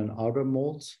inner and an outer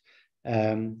mold,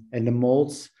 and the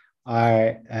molds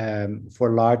are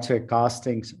for larger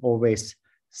castings always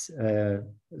sand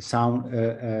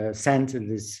that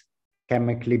is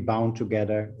chemically bound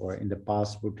together, or in the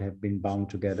past would have been bound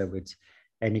together with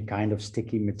any kind of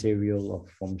sticky material,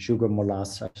 from sugar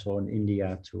molasses I saw in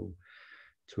India to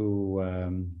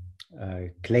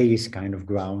clays kind of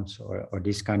grounds or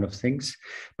these kind of things.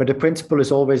 But the principle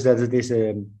is always that it is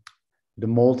the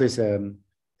mold is a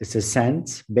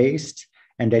sand based,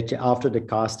 and that after the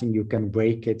casting you can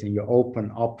break it and you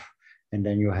open up, and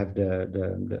then you have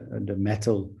the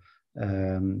metal,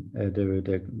 the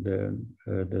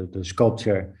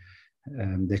sculpture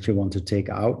that you want to take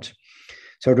out.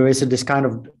 So there is this kind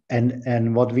of,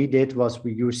 and what we did was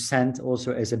we used sand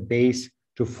also as a base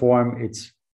to form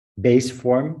its base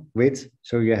form with.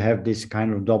 So you have this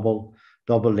kind of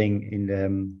doubling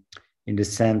in the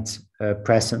sand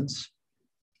presence.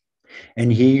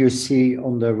 And here you see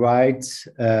on the right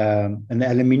an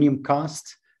aluminium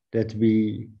cast that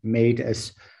we made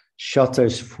as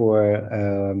shutters for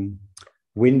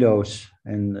windows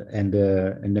and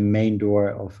the main door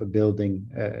of a building,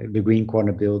 the Green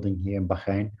Corner building here in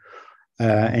Bahrain.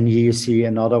 And here you see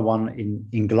another one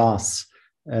in glass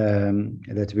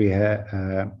that we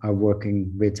are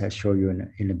working with. I'll show you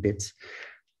in a bit.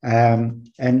 And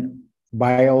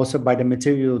by the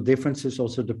material differences,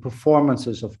 also the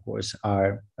performances, of course,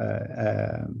 are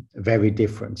very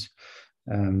different.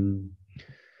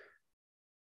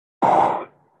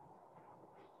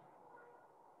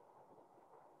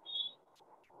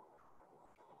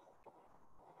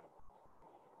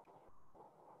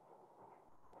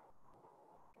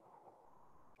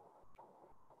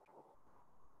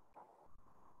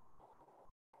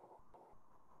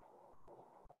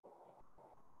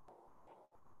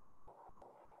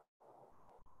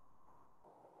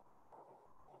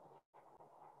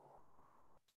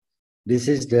 This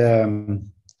is the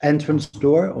entrance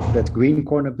door of that Green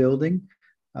Corner building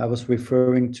I was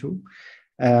referring to.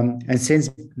 And since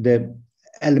the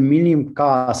aluminium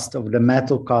cast of the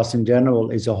metal cast in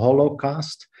general is a hollow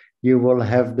cast, you will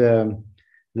have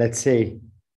let's say,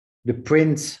 the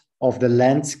print of the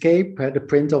landscape, the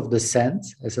print of the sand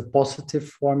as a positive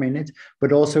form in it,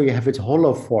 but also you have its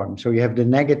hollow form. So you have the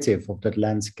negative of that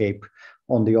landscape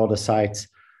on the other side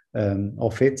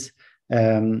of it.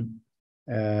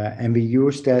 And we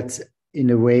use that in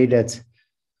a way that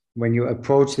when you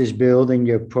approach this building,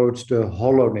 you approach the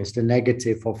hollowness, the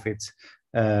negative of it,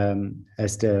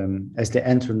 as the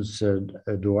entrance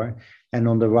door. And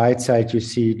on the right side, you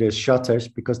see the shutters,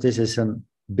 because this is a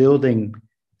building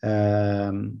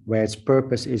where its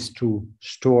purpose is to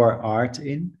store art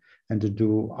in and to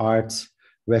do art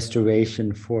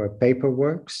restoration for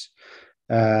paperworks.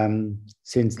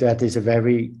 Since that is a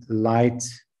very light,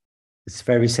 it's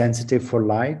very sensitive for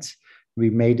light,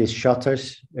 we made these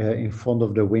shutters in front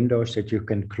of the windows that you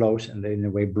can close and in a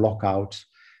way block out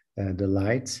the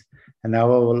light. And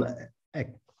now I will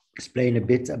explain a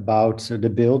bit about the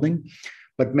building.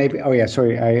 But maybe, oh yeah,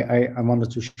 sorry, I wanted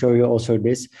to show you also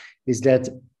this, is that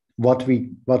what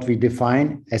we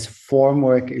define as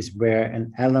formwork is where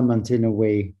an element in a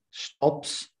way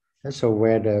stops, so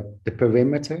where the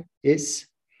perimeter is,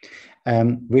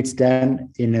 which then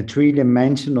in a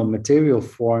three-dimensional material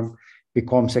form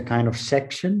becomes a kind of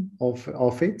section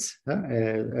of it.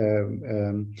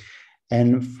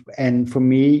 And for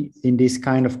me, in this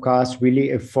kind of cast, really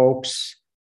evokes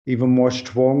even more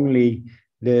strongly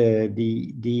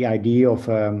the idea of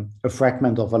a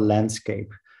fragment of a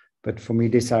landscape. But for me,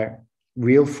 these are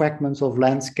real fragments of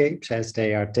landscapes as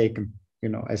they are taken,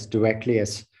 as directly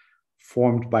as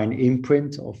formed by an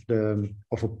imprint of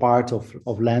a part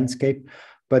of landscape.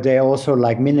 But they're also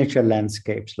like miniature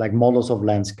landscapes, like models of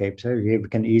landscapes. Here we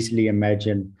can easily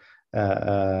imagine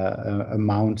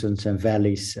mountains and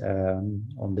valleys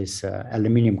on this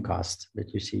aluminium cast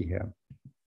that you see here.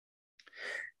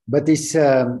 But these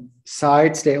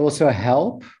sites, they also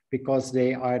help because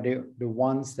they are the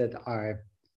ones that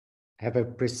have a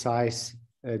precise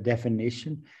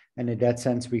definition. And in that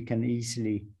sense, we can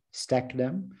easily stack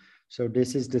them. So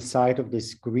this is the site of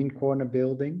this Green Corner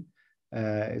building.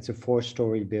 It's a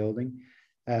 4-story building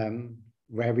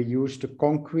where we use the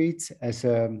concrete as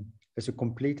a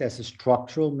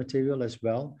structural material as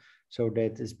well. So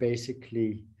that is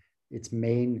basically its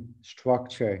main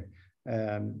structure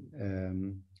that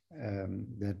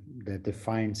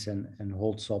defines and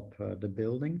holds up the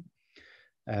building.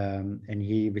 And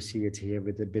here we see it here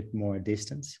with a bit more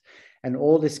distance. And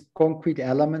all these concrete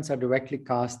elements are directly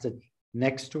casted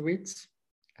next to it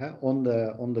on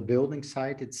the building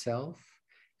site itself.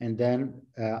 And then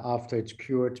after it's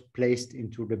cured, placed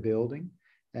into the building.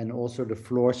 And also the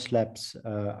floor slabs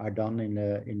are done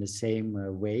in the same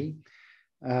way.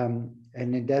 And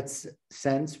in that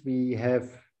sense, we have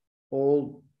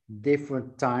all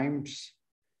different times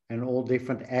and all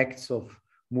different acts of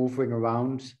moving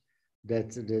around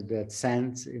that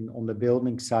sand on the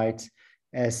building site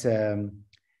as a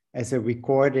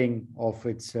recording of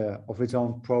its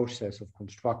own process of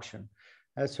construction.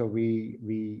 So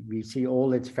we see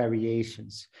all its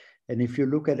variations. And if you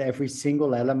look at every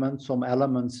single element, some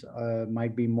elements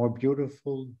might be more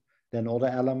beautiful than other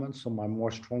elements. Some are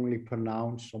more strongly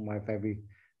pronounced, some are very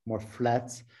more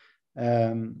flat.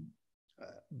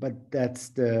 But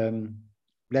that's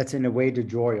in a way the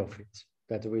joy of it,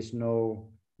 that there is no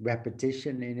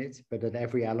repetition in it, but that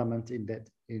every element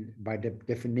by the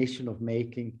definition of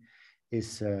making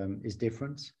is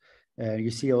different.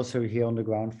 You see also here on the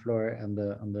ground floor and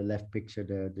on the left picture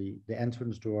the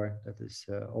entrance door that is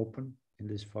open in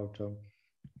this photo.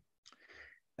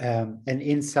 And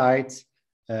inside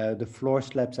the floor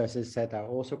slabs, as I said, are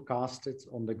also casted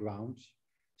on the ground.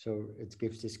 So it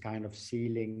gives this kind of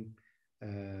ceiling,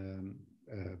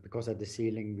 because at the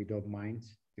ceiling we don't mind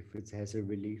if it has a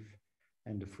relief,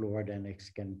 and the floor then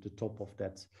again the top of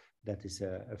that is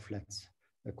a flat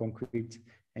concrete.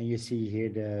 And you see here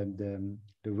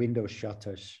the window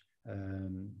shutters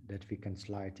that we can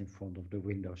slide in front of the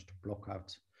windows to block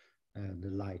out the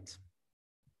light.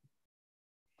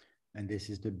 And this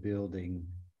is the building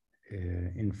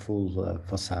in full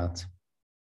facade.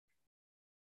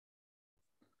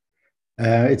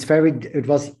 It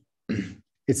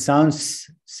sounds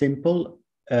simple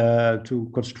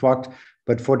to construct,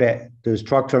 but for the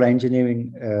structural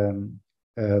engineering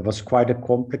was quite a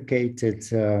complicated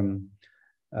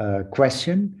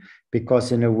question,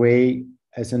 because in a way,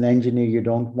 as an engineer, you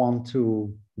don't want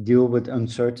to deal with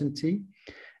uncertainty.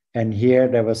 And here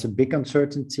there was a big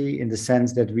uncertainty in the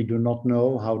sense that we do not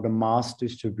know how the mass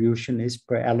distribution is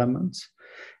per element.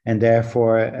 And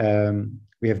therefore,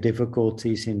 we have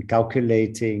difficulties in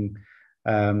calculating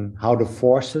how the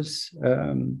forces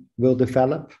will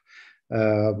develop,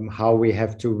 how we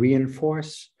have to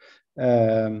reinforce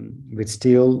with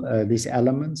steel these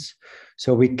elements.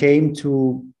 So we came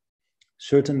to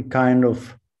certain kind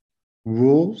of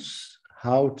rules,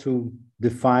 how to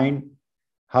define,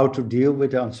 how to deal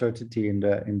with the uncertainty in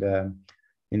the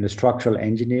structural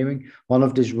engineering. One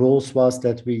of these rules was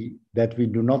that we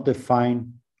do not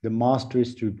define the mass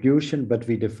distribution, but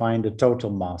we define the total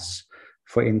mass,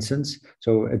 for instance.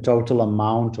 So a total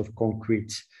amount of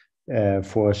concrete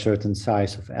for a certain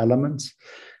size of elements.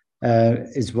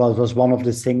 Was one of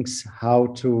the things how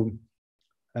to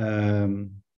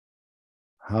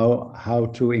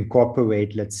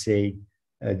incorporate, let's say,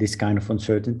 this kind of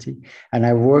uncertainty. And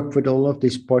I work with all of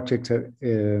these projects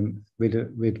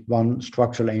with one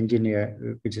structural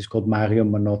engineer, which is called Mario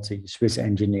Manotti, Swiss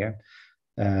engineer,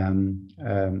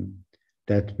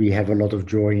 that we have a lot of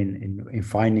joy in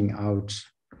finding out,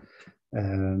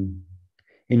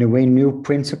 in a way, new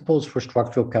principles for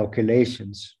structural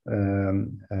calculations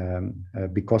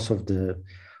because of the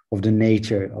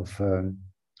nature of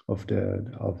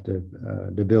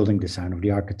the building design, of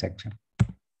the architecture.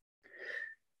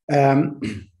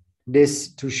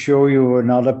 This to show you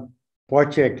another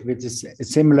project which is a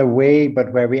similar way,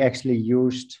 but where we actually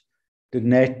used the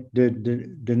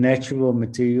natural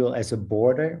material as a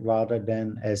border rather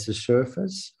than as a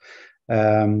surface.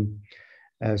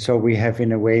 So we have,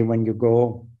 in a way, when you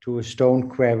go to a stone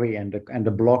quarry and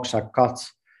the blocks are cut,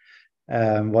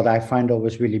 what I find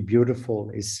always really beautiful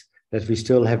is that we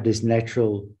still have this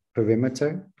natural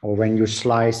perimeter, or when you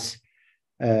slice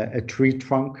a tree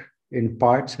trunk in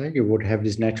parts, you would have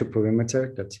this natural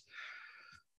perimeter that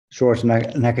George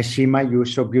Nakashima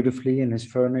used so beautifully in his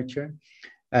furniture.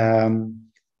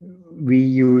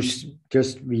 We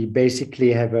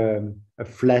basically have a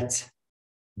flat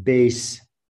base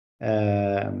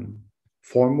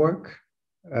formwork,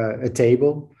 a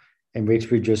table in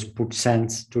which we just put sand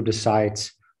to the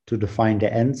sides to define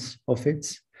the ends of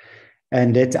it.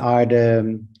 And that are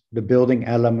the building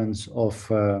elements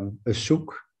of a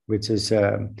souk, which is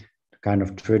a kind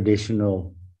of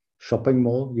traditional shopping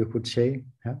mall, you could say.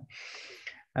 Yeah?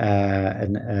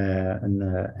 An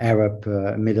Arab,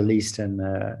 Middle Eastern,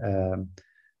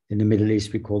 in the Middle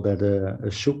East, we call that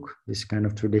a souk, this kind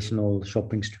of traditional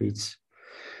shopping streets.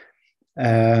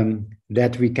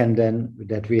 That we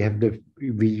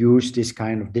use this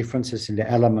kind of differences in the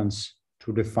elements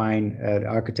to define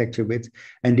architecture with.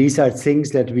 And these are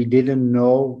things that we didn't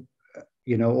know,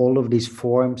 all of these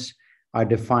forms are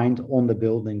defined on the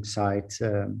building site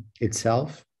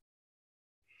itself.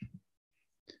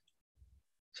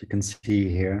 So you can see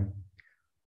here.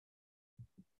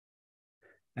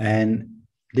 And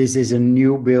this is a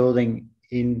new building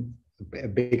in a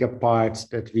bigger part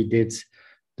that we did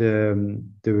the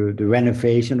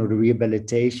renovation or the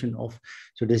rehabilitation of.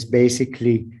 So this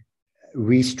basically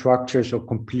restructures or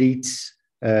completes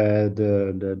the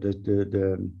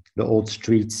old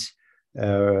streets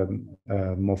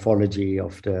morphology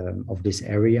of this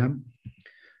area.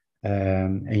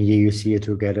 And here you see it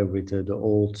together with the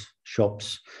old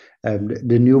shops.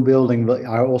 The new building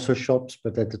are also shops,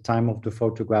 but at the time of the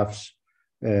photographs,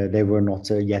 they were not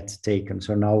yet taken.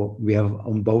 So now we have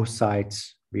on both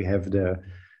sides, we have the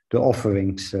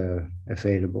offerings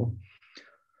available.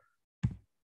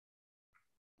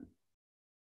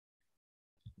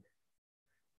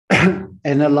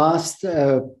 And the last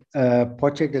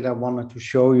project that I wanted to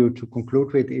show you to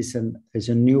conclude with is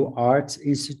a new arts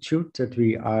institute that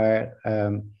we are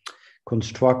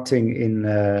constructing in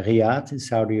Riyadh in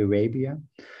Saudi Arabia,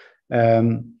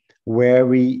 where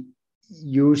we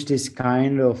use this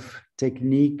kind of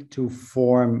technique to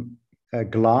form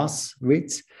glass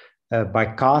with by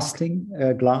casting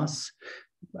glass.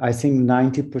 I think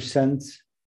 90%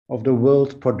 of the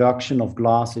world production of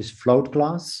glass is float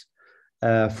glass.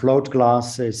 Float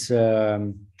glass is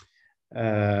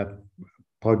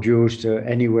produced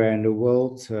anywhere in the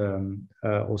world.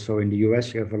 Also in the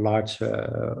US, you have a large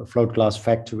float glass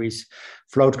factories.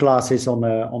 Float glass is on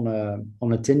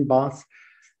a tin bath.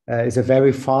 It's a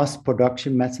very fast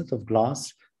production method of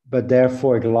glass, but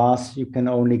therefore glass, you can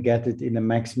only get it in a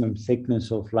maximum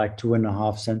thickness of like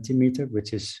 2.5 centimeters,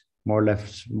 which is more or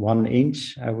less 1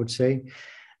 inch, I would say.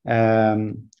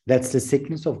 That's the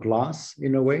thickness of glass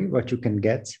in a way, what you can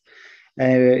get.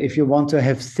 If you want to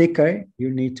have thicker,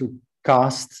 you need to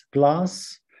cast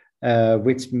glass,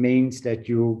 which means that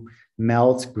you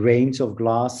melt grains of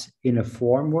glass in a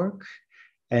formwork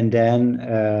and then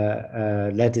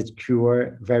let it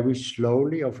cure very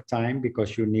slowly over time,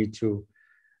 because you need to,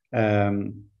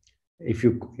 if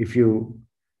you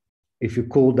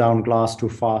cool down glass too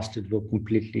fast, it will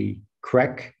completely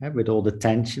crack with all the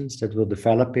tensions that will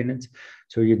develop in it.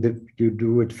 So you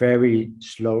do it very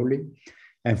slowly.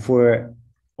 And for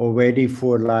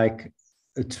like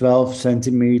a 12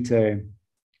 centimeter,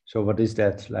 so what is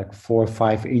that, like 4 or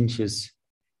 5 inches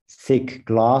thick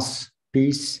glass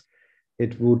piece,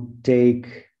 it would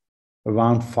take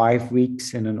around 5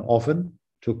 weeks in an oven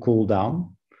to cool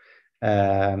down.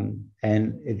 And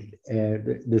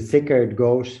the thicker it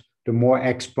goes, the more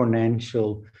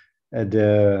exponential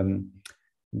the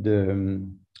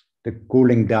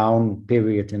cooling down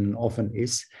period in an oven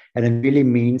is. And it really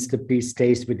means the piece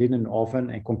stays within an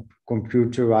oven, and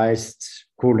computerized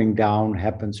cooling down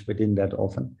happens within that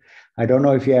oven. I don't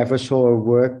know if you ever saw a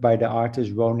work by the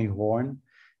artist Ronnie Horn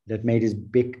that made these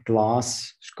big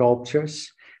glass sculptures.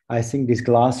 I think these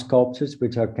glass sculptures,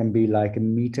 which can be like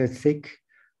 1 meter thick,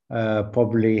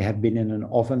 probably have been in an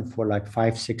oven for like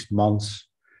 5-6 months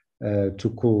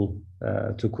to cool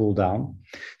down.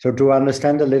 So to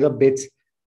understand a little bit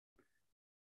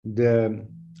the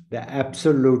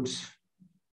absolute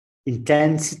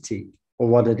intensity of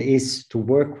what it is to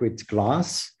work with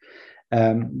glass.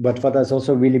 But what is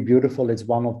also really beautiful, it's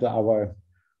one of our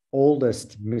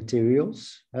oldest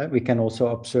materials. We can also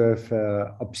observe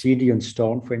obsidian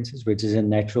stone, for instance, which is a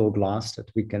natural glass that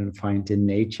we can find in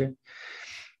nature.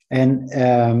 And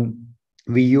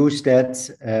we use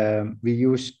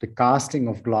the casting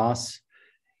of glass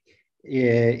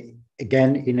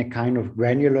again in a kind of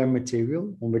granular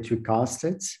material on which we cast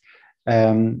it.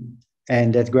 And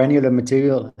that granular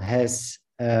material has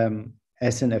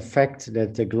as an effect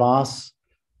that the glass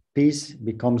piece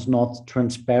becomes not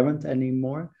transparent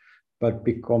anymore, but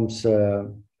becomes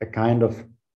a kind of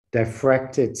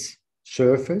diffracted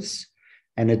surface,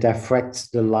 and it diffracts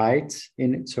the light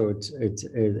in it, so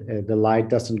the light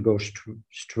doesn't go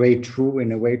straight through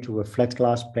in a way to a flat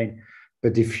glass plane,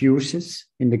 but diffuses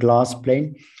in the glass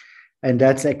plane. And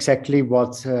that's exactly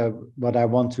what I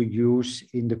want to use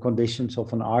in the conditions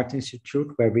of an art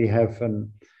institute, where we have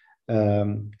an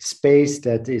space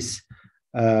that is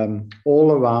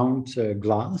all around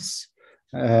glass,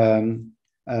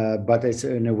 but it's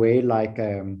in a way like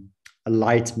a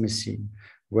light machine,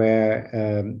 where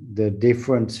the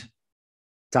different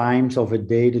times of a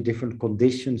day, the different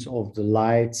conditions of the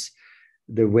lights,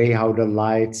 the way how the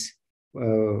light,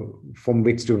 from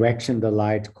which direction the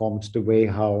light comes, the way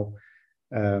how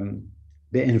the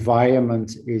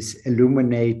environment is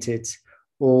illuminated,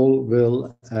 all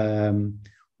will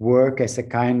work as a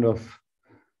kind of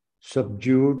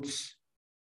subdued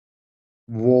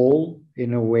wall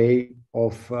in a way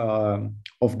of the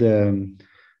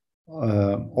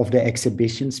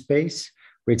exhibition space,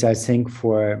 which I think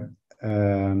for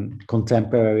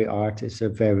contemporary art is a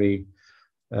very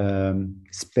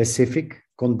specific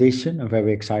condition, a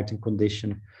very exciting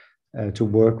condition to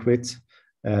work with,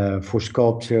 for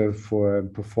sculpture, for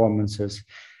performances,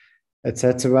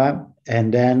 etc.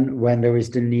 And then when there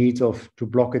is the need to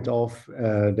block it off,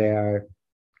 there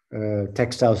are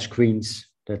textile screens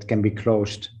that can be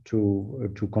closed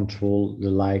to control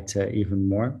the light even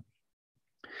more.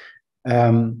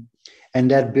 And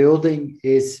that building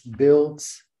is built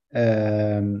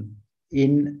in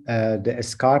the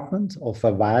escarpment of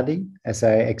a wadi, as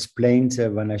I explained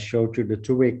when I showed you the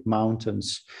Turik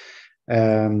Mountains.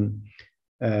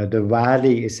 The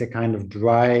wadi is a kind of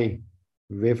dry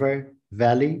river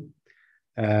valley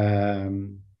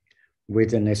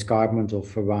with an escarpment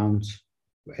of around,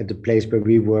 at the place where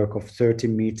we work, of 30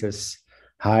 meters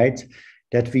height,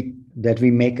 that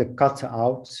we make a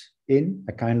cutout in,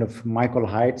 a kind of Michael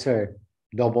Heiter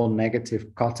double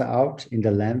negative cutout in the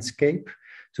landscape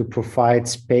to provide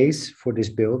space for this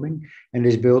building. And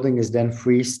this building is then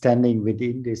freestanding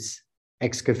within this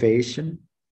excavation,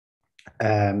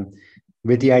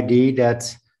 with the idea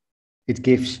that it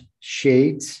gives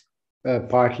shade,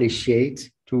 partly shade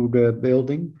to the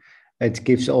building. It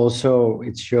gives also,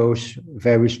 it shows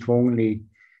very strongly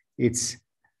its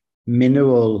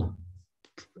mineral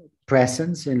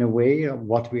presence in a way of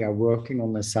what we are working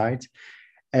on the site.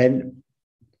 And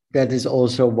that is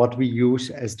also what we use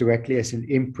as directly as an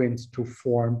imprint to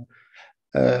form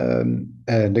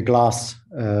the glass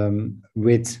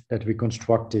with that we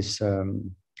construct this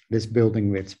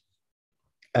building with.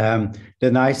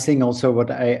 The nice thing also, what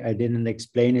I didn't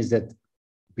explain, is that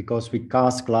because we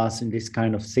cast glass in this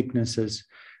kind of thicknesses,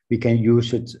 we can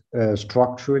use it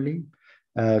structurally.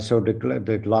 So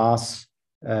the glass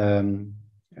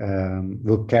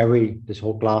will carry, this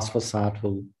whole glass facade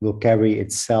will carry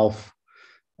itself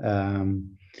over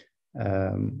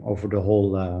the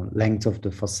whole length of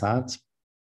the facade.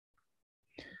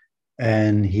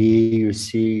 And here you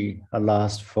see a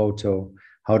last photo,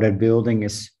 how that building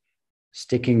is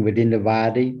sticking within the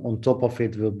wadi. On top of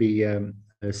it will be a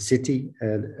city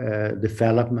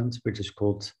development, which is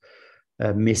called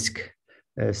Misk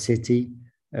City,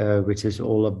 which is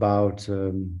all about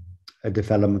a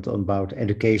development about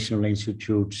educational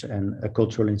institutes and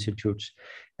cultural institutes.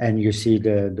 And you see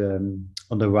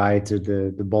on the right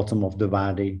the bottom of the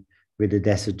wadi with the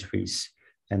desert trees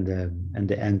and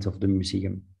the end of the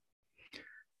museum.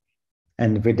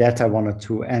 And with that, I wanted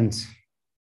to end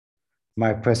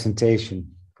my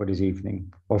presentation for this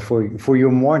evening, or for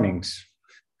your mornings.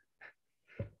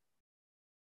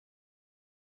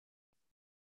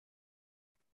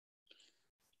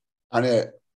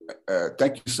 Anne,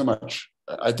 thank you so much.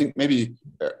 I think maybe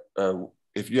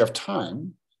if you have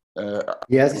time,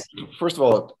 yes. First of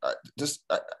all, it's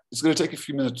going to take a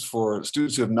few minutes for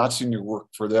students who have not seen your work,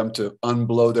 for them to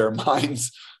unblow their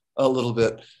minds a little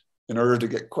bit in order to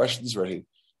get questions ready.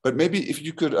 But maybe if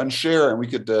you could unshare and we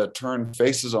could turn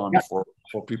faces on for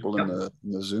people in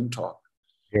the Zoom talk.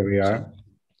 Here we are.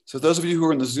 So those of you who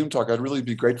are in the Zoom talk, I'd really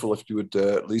be grateful if you would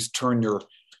at least turn your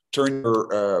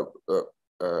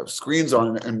screens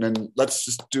on, and then let's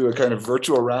just do a kind of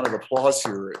virtual round of applause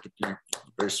here. It would be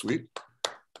very sweet.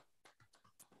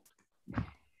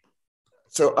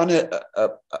 So Anne,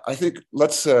 I think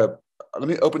let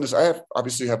me open this. I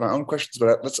obviously have my own questions,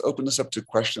 but let's open this up to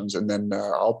questions, and then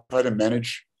I'll try to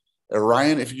manage.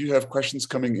 Ryan, if you have questions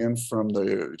coming in from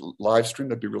the live stream,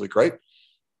 that'd be really great.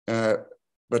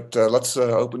 But let's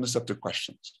open this up to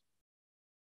questions.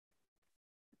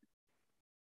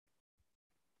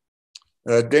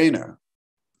 Dana.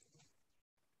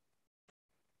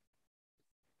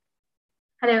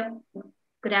 Hello,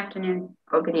 good afternoon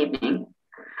or good evening.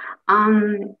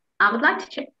 I would like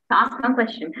to ask one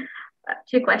question,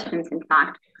 two questions in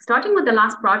fact. Starting with the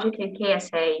last project in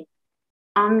KSA,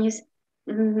 wasn't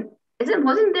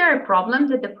there a problem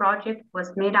that the project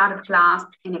was made out of glass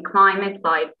in a climate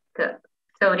like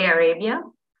Saudi Arabia?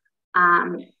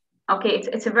 Okay,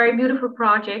 it's a very beautiful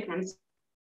project, and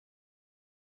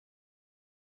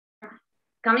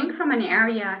coming from an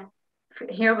area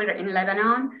here we're in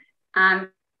Lebanon, and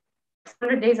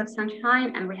 100 days of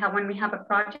sunshine, and when we have a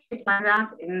project like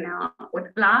that in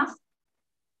with glass,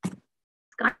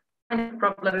 it's kind of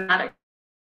problematic.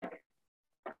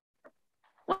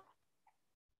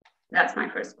 That's my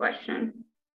first question.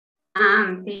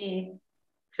 And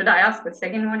should I ask the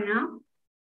second one now?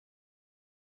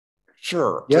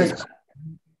 Sure. Please. Yes.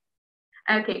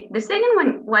 Okay, the second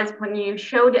one was when you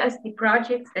showed us the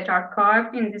projects that are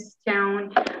carved in the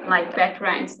stone, like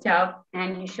Petra and stuff,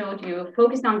 and you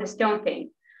focused on the stone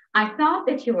thing. I thought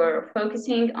that you were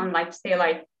focusing on, like, say,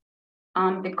 like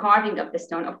the carving of the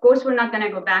stone. Of course, we're not going to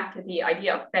go back to the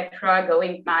idea of Petra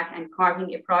going back and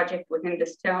carving a project within the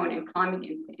stone and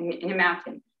climbing in a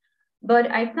mountain.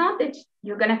 But I thought that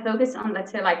you're going to focus on,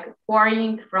 let's say, like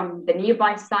quarrying from the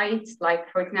nearby sites. Like,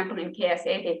 for example, in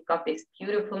KSA, they've got these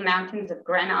beautiful mountains of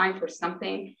granite or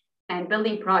something, and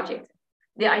building projects.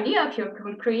 The idea of your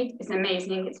concrete is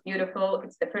amazing. It's beautiful.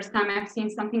 It's the first time I've seen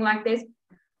something like this.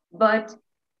 But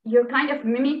you're kind of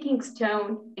mimicking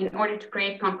stone in order to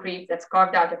create concrete that's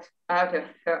carved out of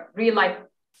real life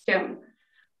stone.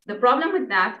 The problem with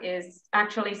that is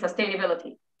actually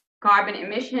sustainability. Carbon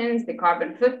emissions, the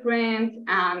carbon footprint,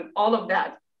 and all of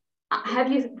that. Have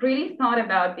you really thought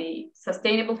about the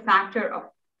sustainable factor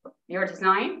of your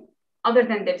design, other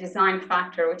than the design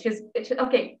factor, which is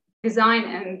okay, design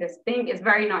and this thing is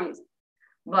very nice,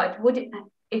 but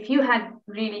if you had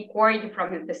really quarried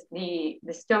from the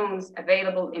stones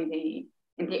available in the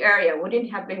area, would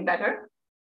it have been better?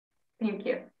 Thank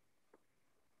you.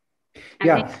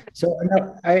 Yeah. So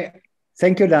I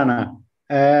thank you, Dana.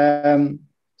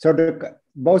 So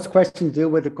both questions deal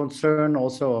with the concern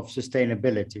also of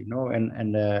sustainability, no,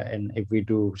 and if we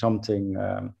do something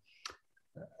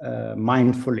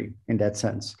mindfully in that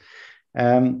sense.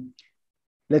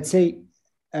 Let's say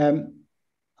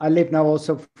I live now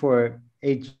also for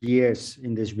 8 years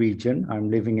in this region. I'm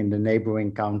living in the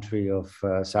neighboring country of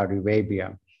Saudi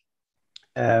Arabia,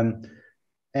 and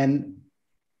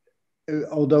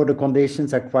although the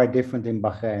conditions are quite different in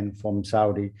Bahrain from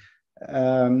Saudi.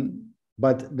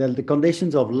 But the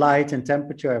conditions of light and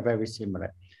temperature are very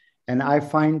similar. And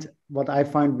what I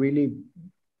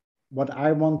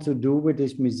want to do with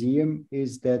this museum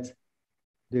is that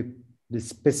the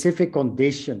specific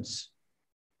conditions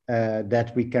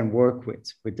that we can work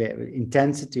with the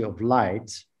intensity of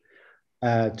light,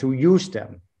 to use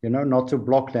them, not to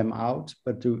block them out,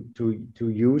 but to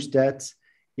use that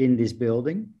in this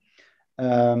building.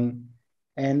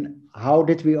 And how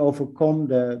did we overcome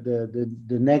the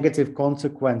negative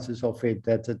consequences of it,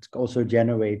 that it also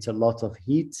generates a lot of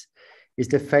heat, is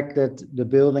the fact that the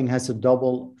building has a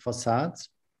double facade.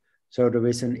 So there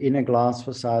is an inner glass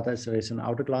facade as there is an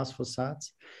outer glass facade,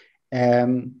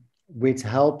 which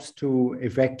helps to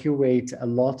evacuate a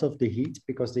lot of the heat,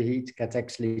 because the heat gets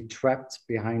actually trapped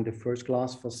behind the first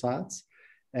glass facades,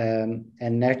 and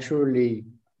naturally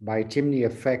by chimney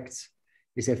effects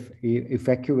is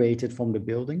evacuated from the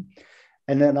building.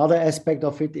 And another aspect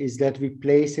of it is that we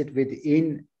place it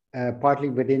within, partly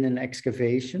within an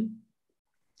excavation,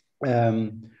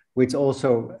 which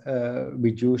also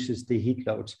reduces the heat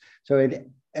loads. So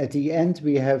at the end,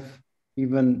 we have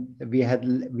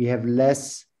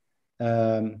less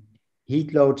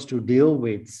heat loads to deal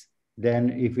with than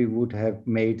if we would have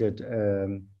made it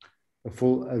a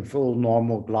full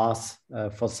normal glass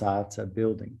facade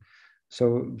building.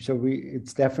 So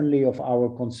it's definitely of our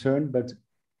concern, but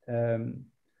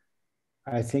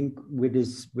I think with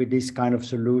this kind of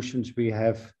solutions, we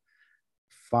have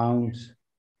found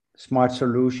smart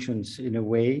solutions in a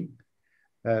way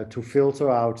to filter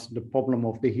out the problem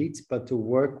of the heat, but to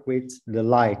work with the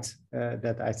light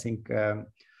that I think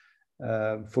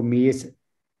for me is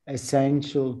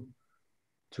essential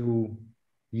to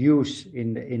use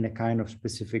in a kind of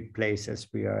specific place as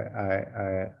we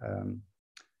are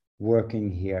working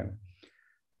here.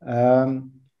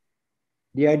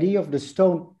 The idea of the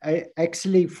stone,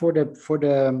 actually for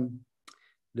the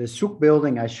souk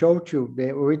building I showed you,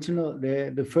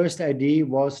 the first idea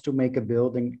was to make a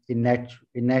building in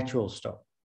natural stone.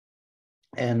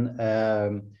 And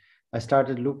I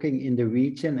started looking in the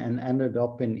region and ended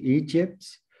up in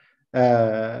Egypt,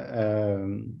 as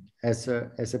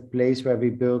a place where we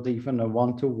built even a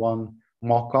one-to-one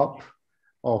mock-up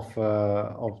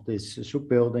of this soup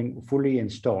building fully in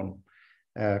stone,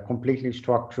 completely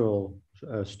structural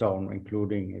stone,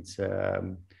 including its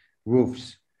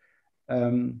roofs.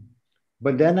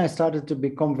 But then I started to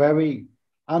become very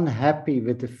unhappy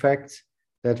with the fact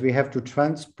that we have to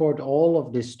transport all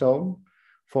of this stone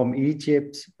from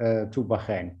Egypt to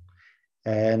Bahrain.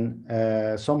 And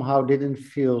somehow didn't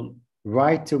feel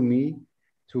right to me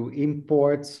to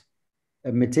import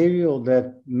a material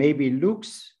that maybe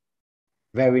looks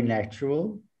very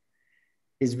natural,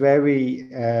 is very,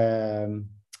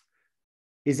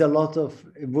 is a lot of,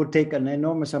 it would take an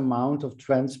enormous amount of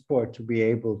transport to be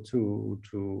able to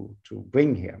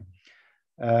bring here.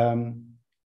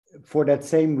 For that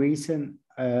same reason,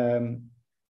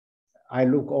 I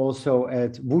look also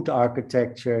at wood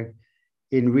architecture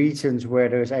in regions where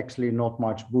there's actually not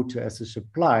much wood as a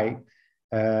supply,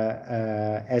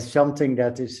 as something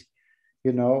that is,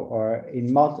 you know, or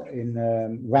in mud, in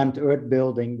rammed earth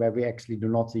building where we actually do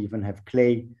not even have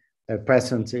clay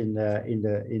present in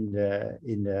the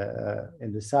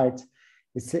site.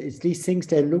 It's these things.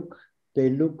 They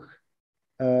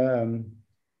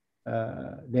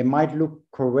might look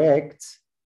correct,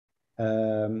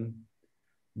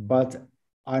 but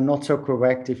are not so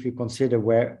correct if you consider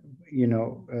where, you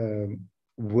know,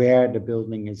 where the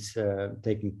building is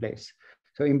taking place.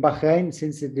 So in Bahrain,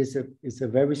 since it is a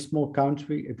very small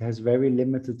country, it has very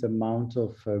limited amount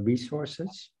of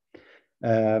resources.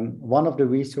 One of the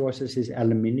resources is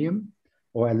aluminum,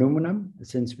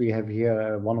 since we have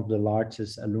here one of the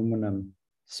largest aluminum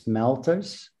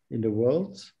smelters in the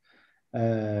world.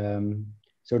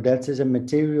 So that is a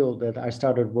material that I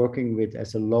started working with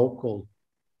as a local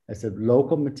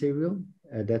material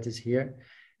that is here.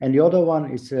 And the other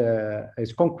one is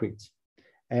concrete.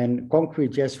 And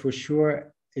concrete, yes, for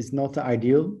sure, is not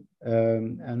ideal.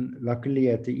 And luckily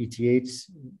at the ETH,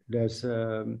 there's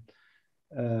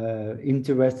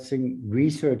interesting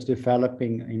research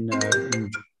developing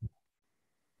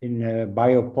in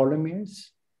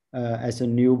biopolymers as a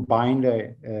new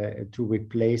binder to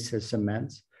replace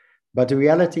cement. But the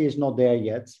reality is not there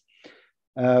yet.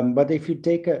 But if you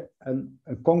take a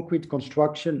concrete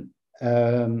construction,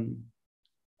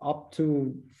 up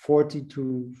to 40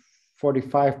 to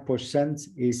 45%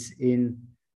 is in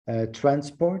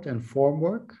transport and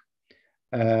formwork,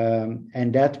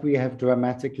 and that we have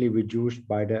dramatically reduced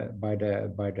by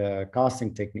the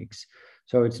casting techniques.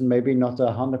 So it's maybe not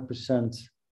 100%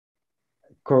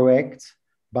 correct,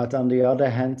 but on the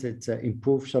other hand, it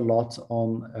improves a lot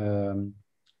on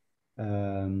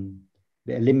the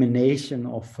elimination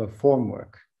of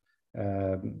formwork.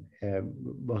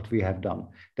 What we have done.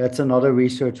 That's another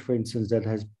research, for instance, that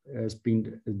has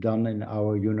been done in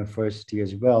our university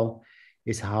as well,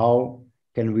 is how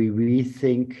can we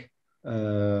rethink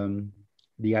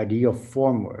the idea of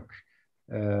formwork.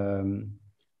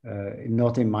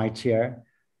 Not in my chair,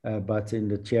 but in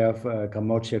the chair of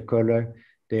Gramotje Köller,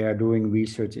 they are doing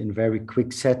research in very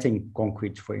quick setting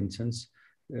concrete, for instance,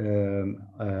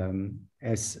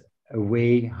 as a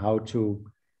way how to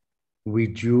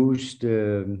reduce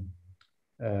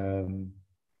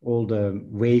all the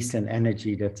waste and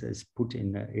energy that is put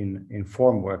in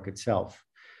formwork itself.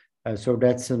 So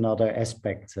that's another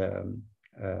aspect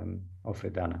of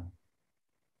it, Anna.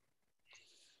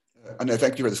 And I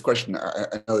thank you for this question.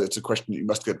 I know it's a question you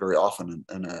must get very often,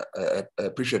 and I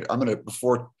appreciate it.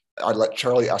 Before I let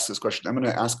Charlie ask this question, I'm going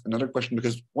to ask another question,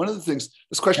 because one of the things,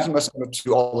 this question must come up to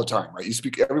you all the time, right? You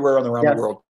speak everywhere around the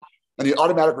world. And the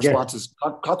automatic response is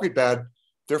concrete bad,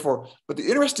 therefore. But the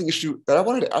interesting issue that I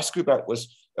wanted to ask you about was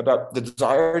about the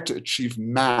desire to achieve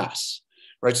mass,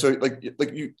 right? So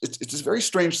it's this very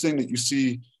strange thing that you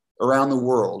see around the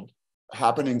world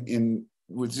happening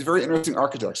with these very interesting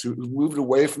architects who moved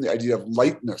away from the idea of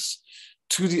lightness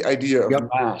to the idea of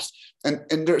mass.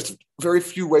 And there's very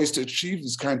few ways to achieve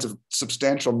these kinds of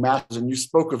substantial masses. And you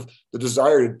spoke of the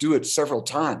desire to do it several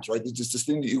times, right? It's just this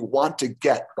thing that you want to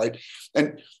get, right?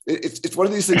 And it's one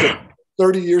of these things that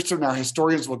 30 years from now,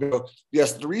 historians will go,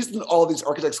 yes, the reason all these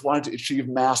architects wanted to achieve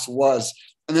mass was,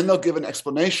 and then they'll give an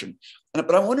explanation.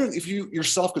 But I'm wondering if you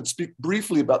yourself could speak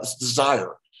briefly about this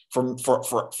desire for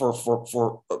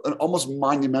an almost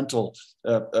monumental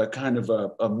kind of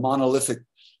a monolithic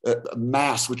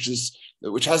mass, which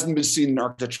hasn't been seen in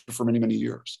architecture for many, many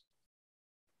years.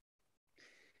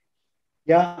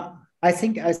 Yeah, I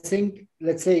think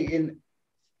let's say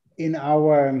in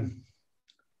our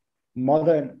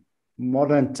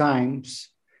modern times,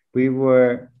 we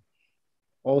were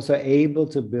also able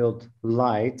to build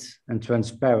light and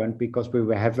transparent because we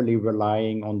were heavily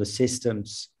relying on the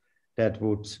systems that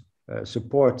would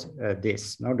support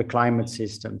this, the climate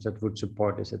systems that would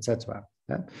support this, etc.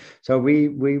 So we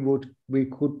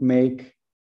could make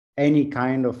any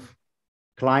kind of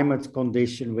climate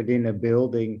condition within a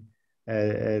building,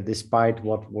 despite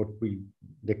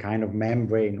the kind of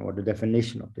membrane or the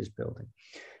definition of this building.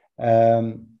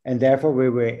 And therefore we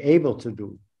were able to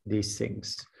do these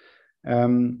things.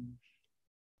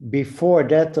 Before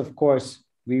that, of course,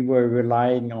 we were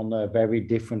relying on a very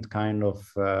different kind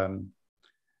of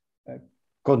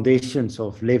conditions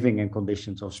of living and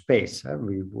conditions of space.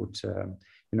 We would,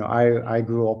 I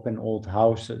grew up in old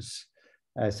houses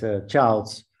as a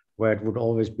child, where it would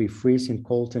always be freezing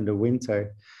cold in the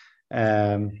winter,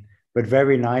 but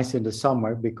very nice in the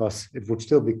summer because it would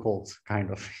still be cold,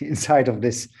 kind of, inside of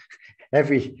this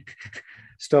heavy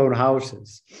stone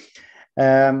houses.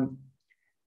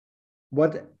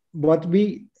 What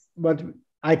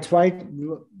I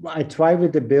try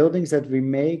with the buildings that we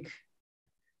make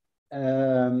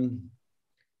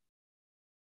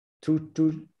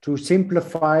to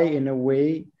simplify in a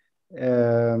way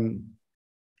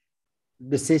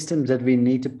the systems that we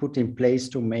need to put in place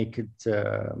to make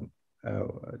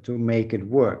it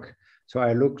work. So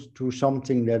I look to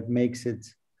something that makes it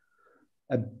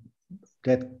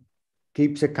that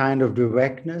keeps a kind of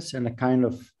directness and a kind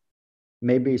of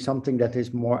maybe something that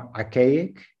is more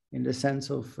archaic in the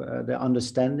sense of the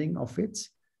understanding of it.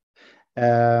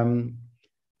 And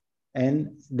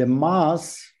the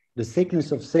mass, the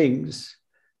thickness of things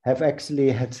have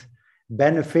actually had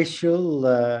beneficial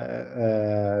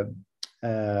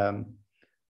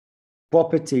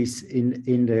properties in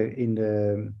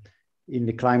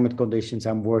the climate conditions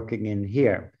I'm working in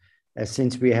here.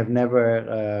 Since we have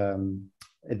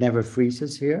it never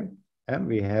freezes here, and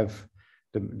we have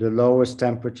the lowest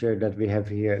temperature that we have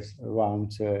here is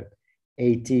around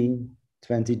 18,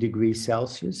 20 degrees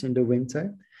Celsius in the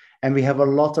winter. And we have a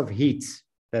lot of heat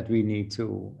that we need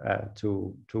to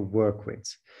work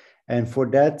with. And for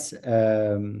that,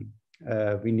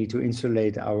 we need to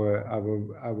insulate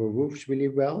our roofs really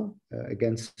well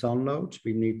against sun loads.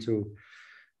 We need to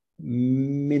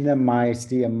minimize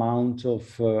the amount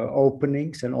of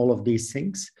openings and all of these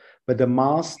things. But the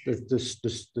mass,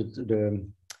 the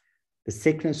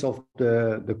thickness of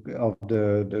the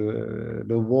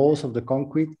walls of the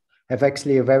concrete have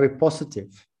actually a very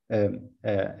positive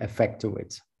effect to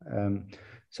it.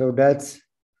 So that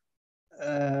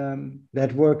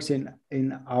works in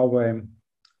our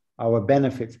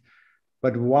benefit.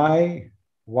 But why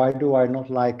do I not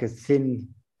like a thin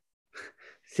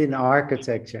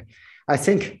architecture? I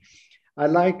think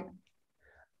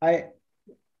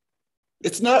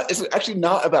it's actually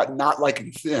not about not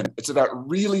liking thin. It's about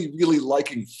really, really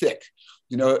liking thick.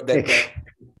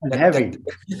 Heavy.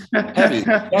 Heavy.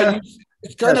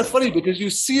 It's kind of funny because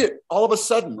you see it all of a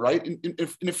sudden, right?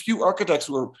 In a few architects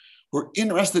who are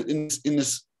interested in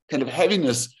this kind of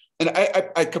heaviness. And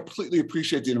I completely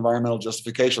appreciate the environmental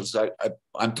justifications.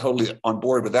 I'm totally on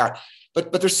board with that.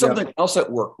 But there's something else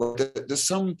at work. There's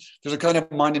a kind of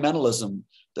monumentalism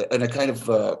and a kind of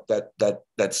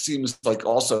that seems like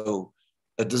also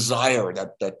a desire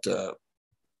that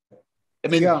it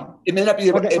may not be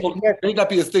it may not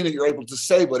be a thing that you're able to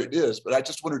say what it is, but I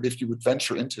just wondered if you would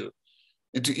venture into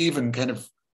even kind of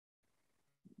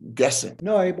guessing.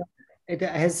 No, it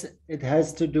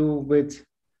has to do with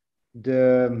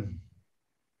the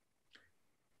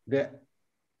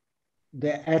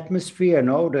atmosphere,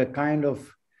 the kind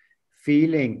of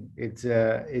feeling it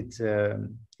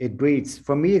breeds.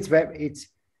 For me, it's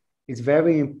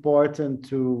very important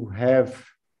to have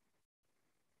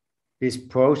this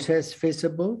process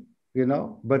visible,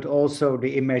 but also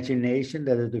the imagination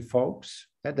that it evokes.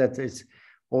 That is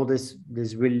all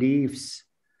these reliefs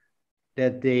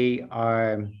that they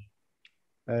are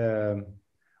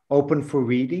open for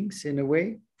readings in a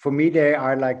way. For me, they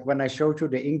are like when I showed you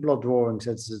the inkblot drawings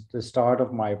at the start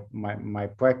of my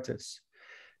practice.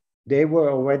 They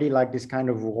were already like this kind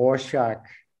of Rorschach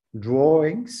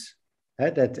drawings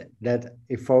that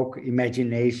evoke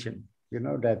imagination.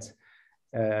 That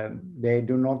they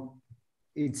do not.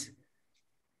 It's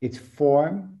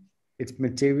form, it's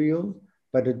material,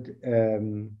 but it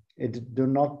do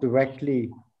not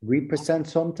directly represent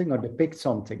something or depict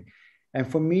something. And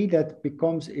for me, that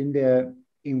becomes in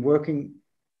working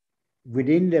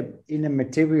within a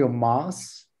material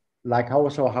mass, like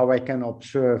how I can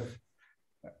observe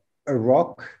a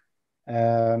rock,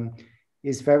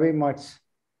 is very much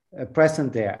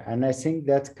present there. And I think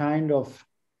that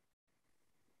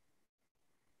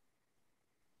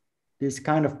this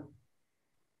kind of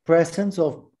presence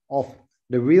of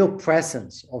the real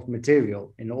presence of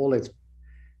material in all its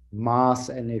mass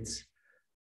and its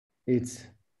it's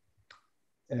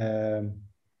yeah,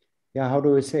 how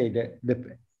do I say the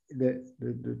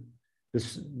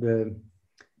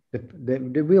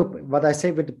real, what I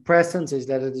say with the presence is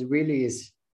that it really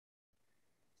is,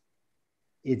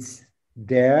 it's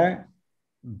there,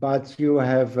 but you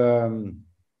have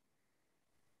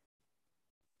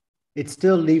it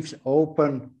still leaves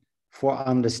open for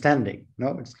understanding.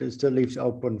 No, it still leaves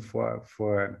open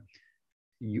for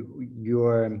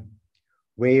your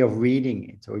way of reading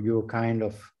it, or your kind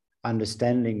of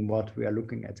understanding what we are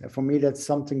looking at. And for me, that's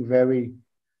something very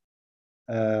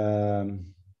for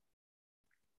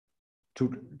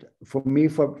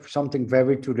something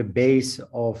very to the base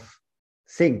of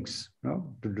things,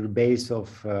 no, to the base of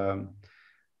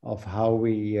how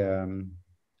we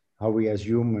as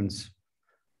humans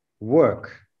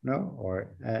work, no,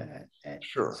 or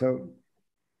Sure. So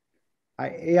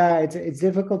yeah, it's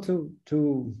difficult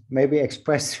to maybe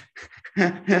express.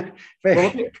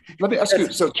 Well, let me ask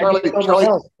you. So, Charlie,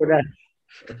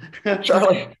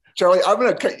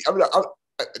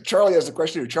 Charlie has a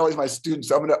question here. Charlie's my student,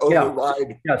 so I'm going to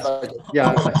override. Yes.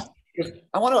 Yeah.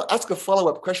 I want to ask a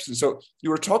follow-up question. So, you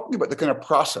were talking about the kind of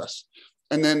process,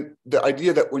 and then the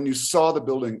idea that when you saw the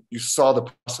building, you saw the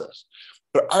process.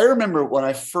 But I remember when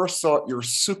I first saw your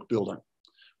souk building,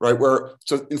 right?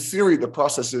 So in theory, the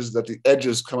process is that the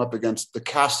edges come up against the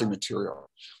casting material,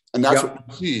 and that's what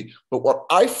you see. But what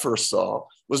I first saw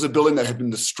was a building that had been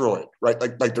destroyed, right?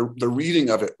 Like the reading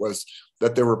of it was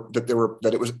that there were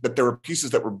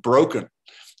pieces that were broken,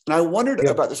 and I wondered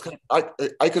about this kind of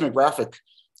iconographic,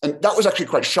 and that was actually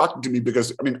quite shocking to me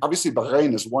because I mean, obviously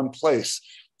Bahrain is one place.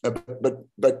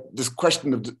 But this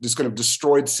question of this kind of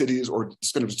destroyed cities or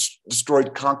this kind of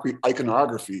destroyed concrete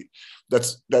iconography that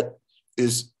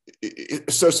is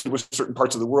associated with certain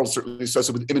parts of the world, certainly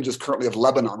associated with images currently of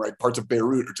Lebanon, right? Parts of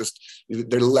Beirut are just,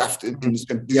 they're left in this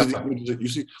kind of, these are the images that you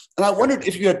see. And I wondered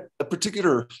if you had a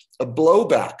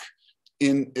blowback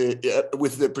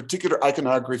with the particular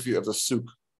iconography of the souk.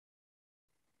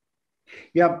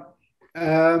 Yeah,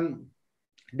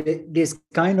 this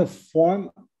kind of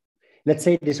form, let's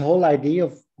say this whole idea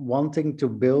of wanting to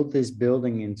build this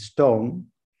building in stone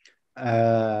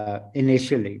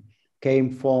initially came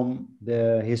from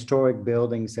the historic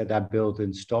buildings that are built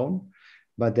in stone,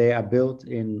 but they are built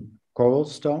in coral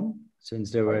stone,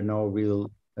 since there were no real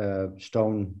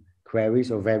stone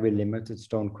quarries or very limited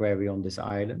stone quarry on this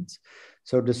island.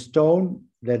 So the stone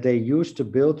that they used to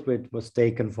build with was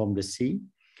taken from the sea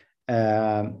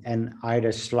and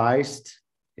either sliced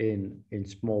in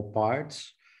small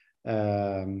parts,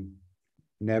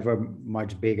 never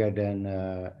much bigger than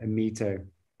a meter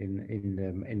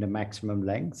in the maximum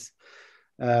length,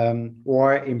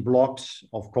 or in blocks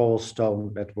of coral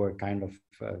stone that were kind of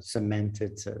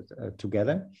cemented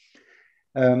together.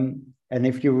 And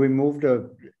if you remove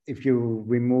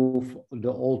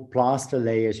the old plaster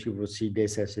layers, you will see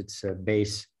this as its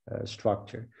base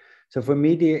structure. So for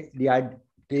me, the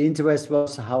interest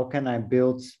was, how can I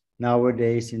build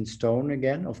nowadays in stone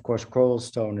again? Of course, coral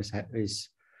stone is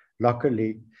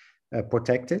luckily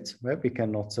protected. Right? We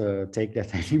cannot take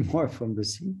that anymore from the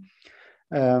sea.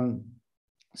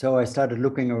 So I started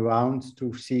looking around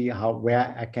to see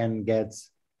where I can get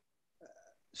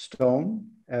stone.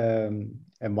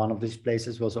 And one of these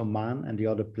places was Oman, and the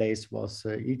other place was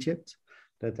Egypt,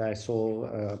 that I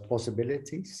saw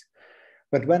possibilities.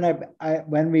 But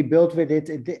when we built with it,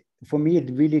 for me,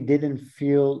 it really didn't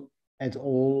feel at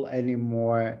all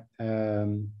anymore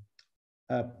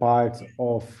a part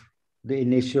of the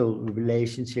initial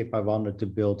relationship I wanted to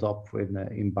build up with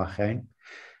in Bahrain.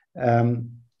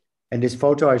 And this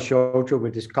photo I showed you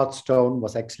with this cut stone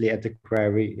was actually at the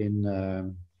quarry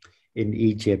in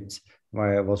Egypt,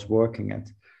 where I was working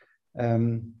at.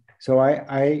 So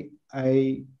I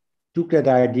took that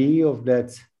idea of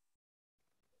that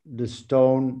the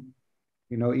stone,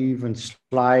 you know, even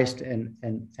sliced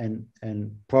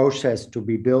and processed to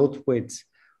be built with,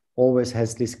 always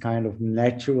has this kind of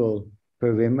natural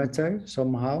perimeter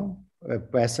somehow,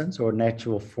 presence, or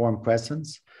natural form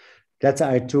presence. That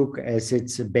I took as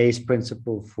its base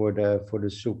principle for the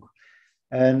souk.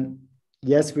 And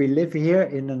yes, we live here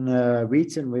in a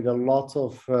region with a lot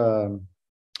of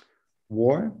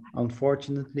war,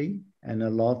 unfortunately, and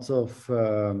a lot of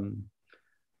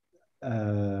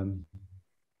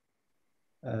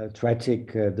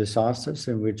tragic disasters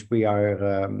in which we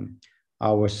are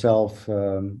ourselves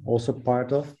also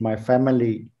part of. My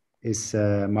family is,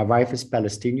 my wife is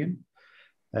Palestinian.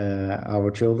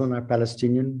 Our children are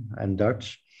Palestinian and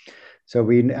Dutch. So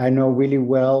I know really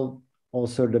well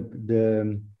also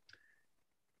the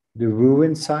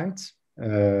ruin sites,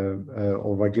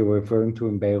 or what you're referring to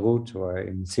in Beirut or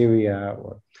in Syria,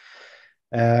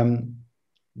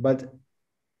 But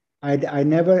I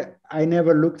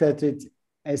never looked at it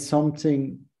as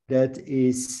something that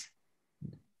is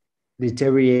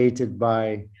deteriorated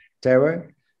by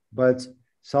terror, but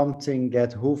something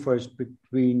that hovers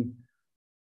between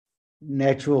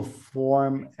natural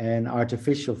form and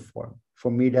artificial form.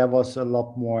 For me, that was a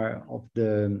lot more of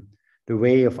the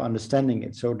way of understanding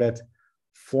it, so that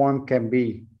form can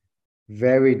be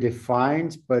very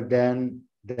defined, but then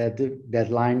that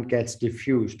line gets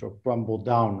diffused or crumbled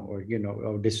down, or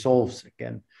or dissolves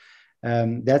again.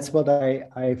 That's what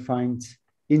I find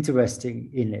interesting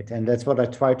in it, and that's what I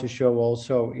try to show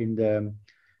also in the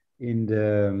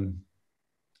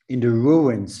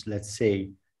ruins, let's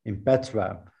say in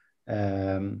Petra,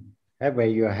 where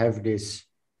you have this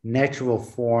natural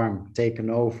form taken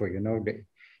over.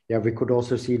 We could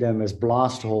also see them as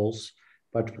blast holes,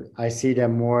 but I see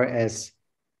them more as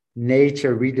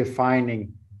nature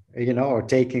redefining, or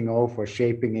taking over,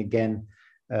 shaping again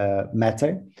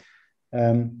matter.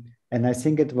 And I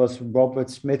think it was Robert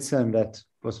Smithson that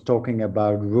was talking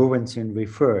about ruins in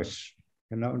reverse,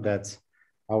 that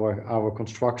our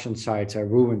construction sites are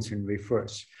ruins in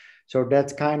reverse. So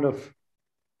that kind of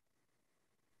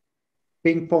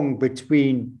ping pong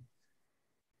between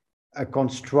a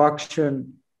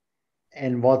construction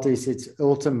and what is its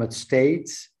ultimate state,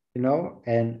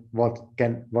 and what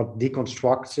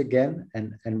deconstructs again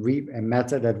and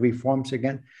matter that reforms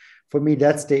again. For me,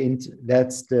 that's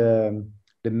the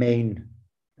main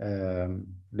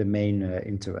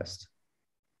interest.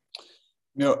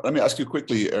 Let me ask you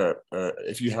quickly,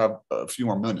 if you have a few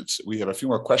more minutes. We have a few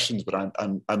more questions, but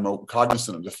I'm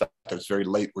cognizant of the fact that it's very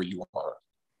late where you are.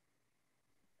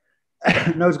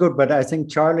 No, it's good, but I think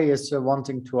Charlie is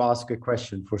wanting to ask a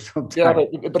question for some time.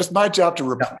 Yeah, but it's my job to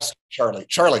repress Charlie.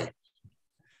 Charlie.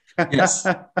 Yes.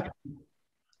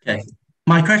 Okay.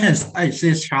 My question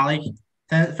is Charlie.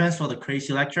 Thanks for the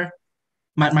crazy lecture.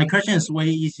 My question is way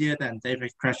easier than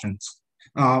David's questions.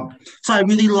 So I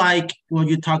really like what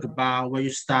you talk about, where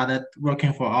you started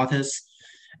working for artists.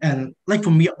 And like for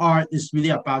me, art is really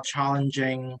about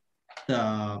challenging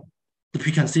the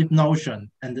preconceived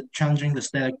notion and challenging the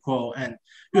status quo. And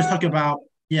you was talking about,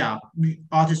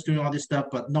 artists doing all this stuff,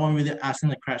 but no one really asking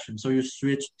the question. So you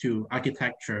switch to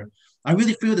architecture. I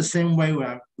really feel the same way when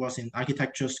I was in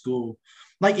architecture school.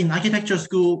 Like in architecture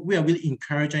school, we are really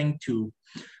encouraging to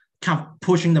kind of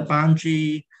pushing the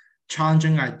boundary,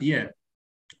 challenging idea.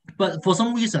 But for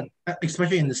some reason,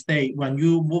 especially in the state, when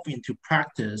you move into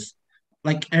practice,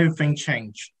 like everything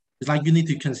changed. It's like you need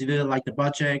to consider like the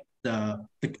budget, the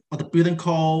building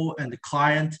code, and the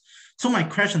client. So my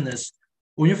question is,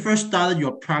 when you first started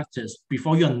your practice,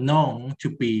 before you're known to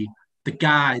be the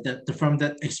guy, the firm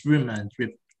that experiments with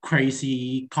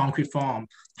crazy concrete form,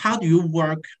 how do you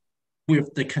work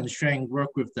with the constraint, work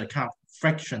with the kind of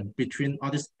friction between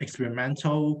all this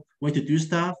experimental way to do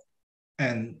stuff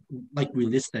and like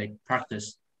realistic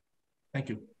practice? Thank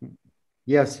you.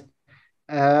 Yes.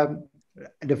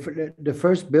 The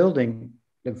first building,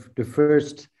 the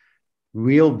first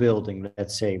real building,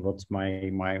 let's say, what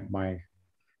my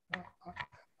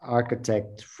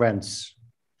architect friends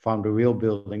found a real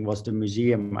building, was the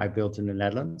museum I built in the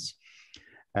Netherlands.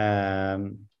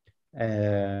 And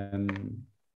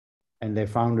they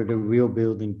found it a real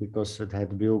building because it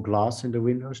had real glass in the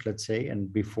windows, let's say.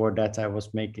 And before that, I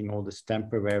was making all these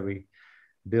temporary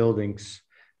buildings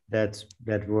that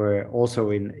were also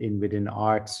within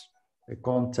arts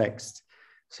context.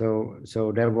 So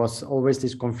there was always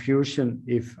this confusion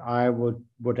if I would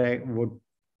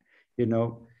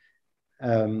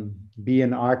be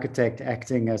an architect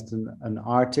acting as an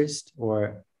artist,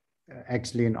 or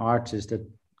actually an artist that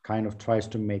kind of tries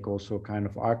to make also kind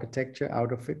of architecture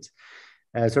out of it.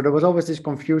 So there was always this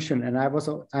confusion, and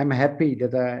I'm happy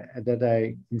that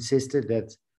I insisted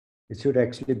that it should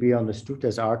actually be understood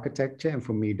as architecture. And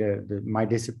for me, my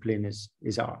discipline is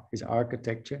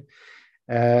architecture.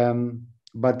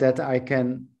 But that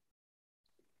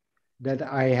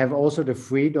I have also the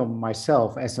freedom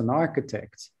myself as an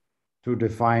architect to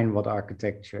define what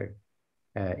architecture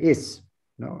is.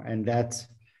 And that,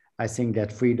 I think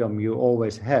that freedom you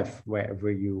always have wherever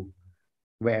you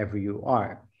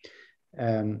are.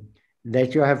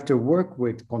 That you have to work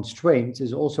with constraints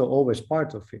is also always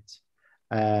part of it.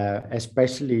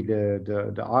 Especially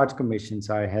the art commissions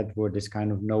I had were this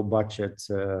kind of no budget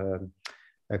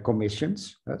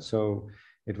commissions. So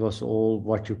it was all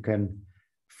what you can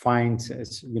find.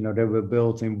 As, they were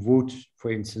built in wood,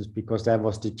 for instance, because that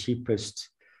was the cheapest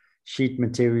sheet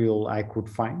material I could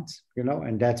find,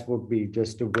 and that would be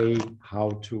just the way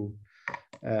how to,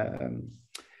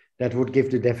 that would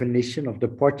give the definition of the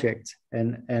project.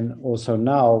 And also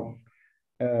now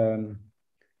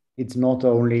it's not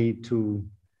only to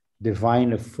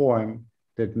define a form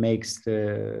that makes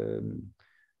the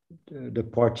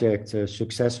project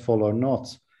successful or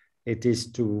not. It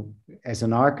is to, as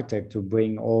an architect, to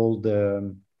bring all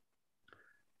the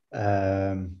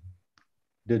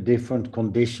different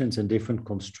conditions and different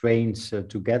constraints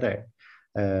together.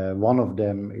 One of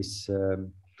them is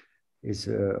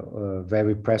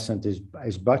very present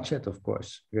is budget, of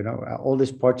course. You know, all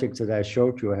these projects that I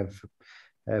showed you have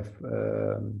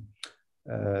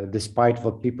despite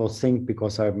what people think,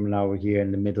 because I'm now here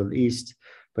in the Middle East,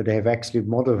 but they have actually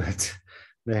moderate,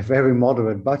 they have very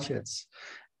moderate budgets.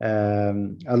 A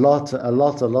lot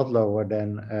lower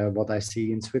than what I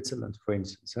see in Switzerland, for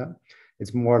instance. Huh?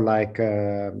 It's more like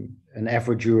an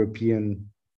average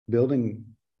European building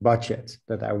budget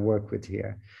that I work with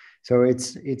here. So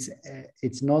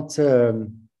it's not the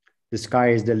sky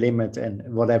is the limit and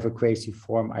whatever crazy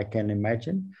form I can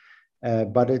imagine,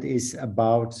 but it is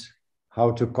about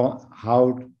how to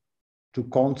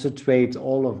concentrate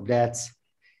all of that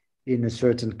in a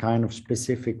certain kind of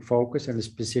specific focus and a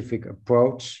specific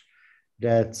approach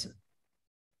that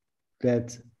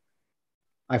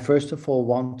I first of all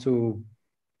want to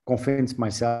convince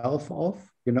myself of,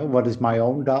 you know, what is my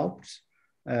own doubts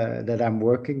that I'm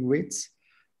working with,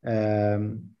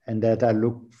 and that I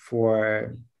look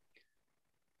for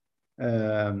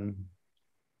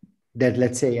that,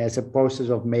 let's say, as a process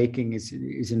of making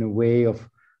is in a way of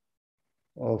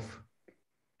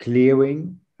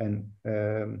clearing and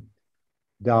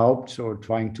doubts, or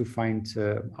trying to find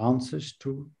answers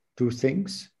to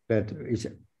things. That is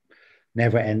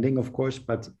never ending, of course,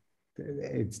 but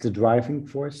it's the driving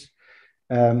force.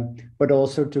 But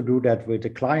also to do that with the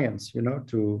clients, you know,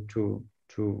 to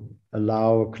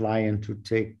allow a client to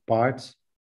take part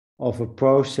of a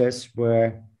process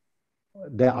where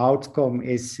the outcome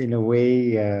is in a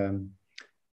way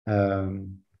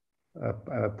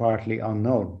partly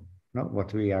unknown, not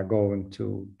what we are going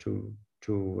to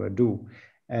do,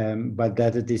 but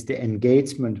that it is the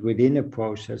engagement within a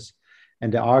process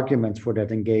and the arguments for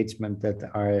that engagement that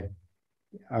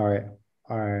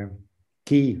are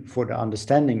key for the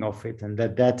understanding of it, and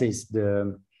that is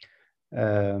the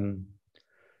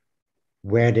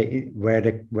where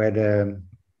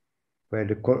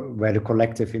the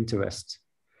collective interest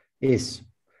is.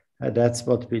 That's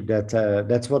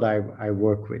what I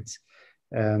work with.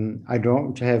 I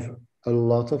don't have a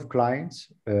lot of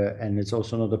clients, and it's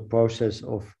also not a process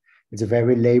of. It's a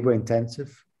very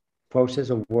labor-intensive process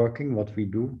of working what we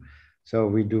do. So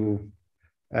we do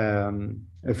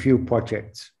a few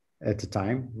projects at a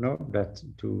time, you know, that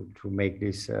to make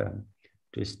these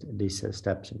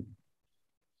steps in.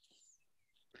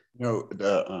 You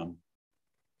know,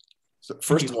 so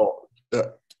first of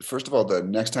all, the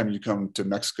next time you come to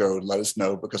Mexico, let us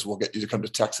know, because we'll get you to come to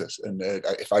Texas. And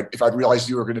if I'd realized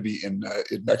you were going to be in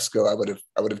Mexico, I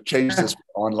would have changed this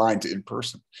online to in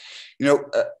person. You know,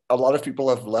 a lot of people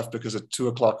have left because at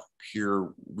 2:00 here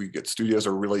we get studios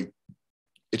are really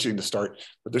itching to start.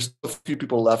 But there's a few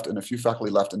people left and a few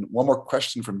faculty left. And one more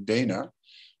question from Dana.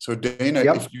 So Dana,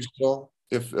 yep.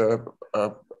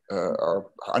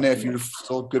 Anna, if you're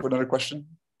still good with another question.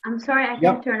 I'm sorry, I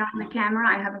can't turn on the camera.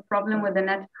 I have a problem with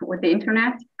the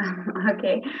internet.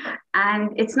 Okay. And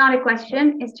it's not a question.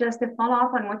 It's just a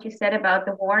follow-up on what you said about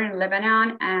the war in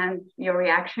Lebanon and your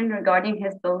reaction regarding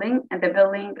his building and the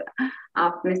building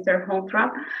of Mr.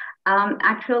 Holtrop.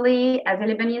 Actually, as a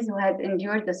Lebanese who had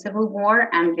endured the civil war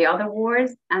and the other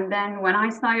wars, and then when I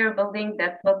saw your building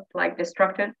that looked like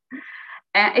destructive,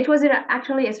 it was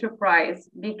actually a surprise,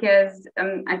 because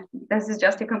this is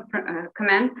just a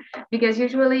comment, because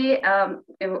usually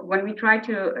when we try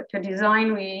to design,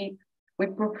 we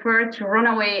prefer to run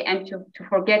away and to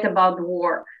forget about the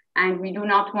war, and we do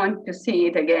not want to see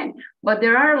it again. But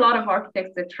there are a lot of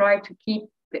architects that try to keep,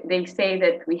 they say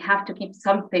that we have to keep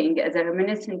something as a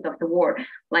reminiscent of the war,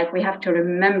 like we have to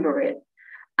remember it.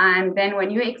 And then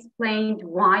when you explained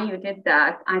why you did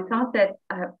that, I thought that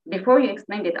before you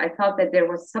explained it, I thought that there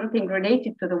was something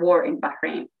related to the war in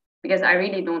Bahrain, because I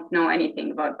really don't know anything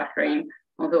about Bahrain,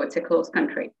 although it's a close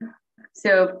country.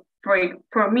 So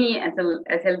for me as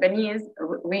Lebanese,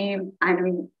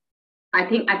 I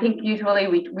think usually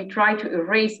we try to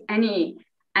erase any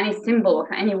symbol of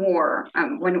any war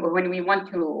when we want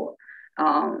to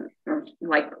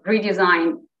like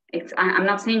redesign. I'm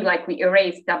not saying like we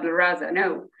erase Tabla Rasa,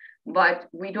 no, but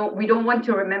we don't want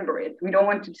to remember it. We don't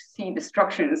want to see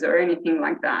destructions or anything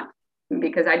like that,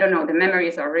 because I don't know, the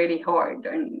memories are really hard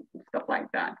and stuff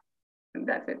like that. And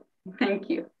that's it. Thank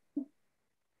you.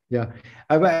 Yeah,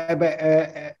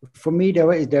 for me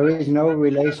there is no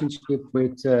relationship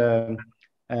with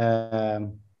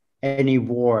any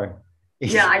war.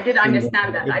 Yeah, I did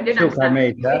understand that. I did understand.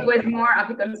 It was more of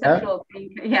a conceptual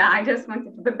thing. Yeah, I just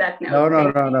wanted to put that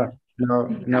note.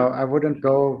 No, I wouldn't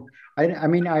go. I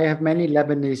mean, I have many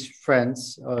Lebanese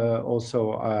friends,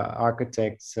 also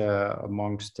architects,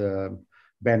 amongst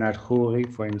Bernard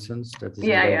Khoury, for instance. That is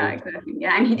exactly.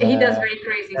 Yeah, and he does very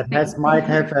crazy things. Might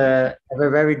have a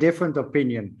very different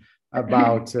opinion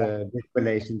about this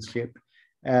relationship.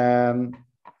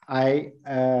 I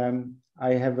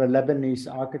have a Lebanese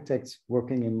architect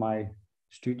working in my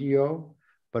studio,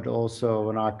 but also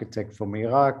an architect from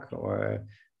Iraq, or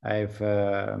I have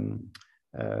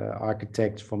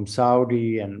architects from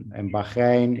Saudi and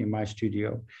Bahrain in my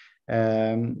studio.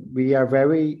 We are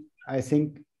very, I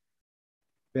think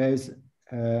there's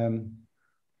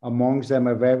amongst them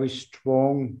a very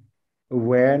strong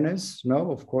awareness,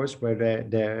 no, of course,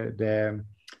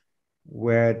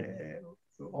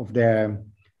 of their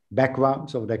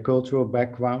backgrounds, of their cultural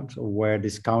backgrounds, or where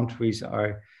these countries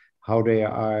are, how they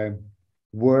are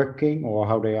working or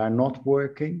how they are not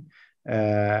working.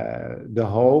 The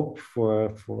hope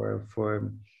for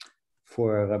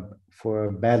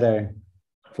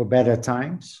better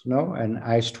times, no, and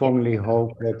I strongly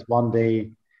hope that one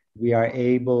day we are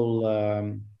able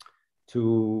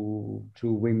to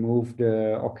remove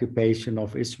the occupation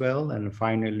of Israel and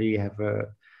finally have a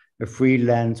free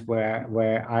land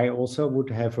where I also would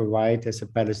have a right as a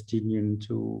Palestinian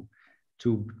to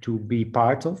be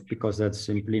part of, because that's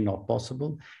simply not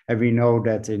possible. And we know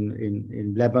that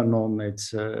in Lebanon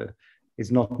it's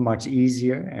not much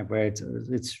easier, and where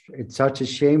it's such a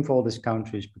shame for all these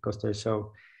countries, because they're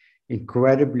so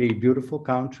incredibly beautiful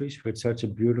countries with such a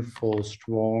beautiful,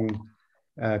 strong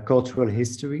cultural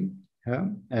history.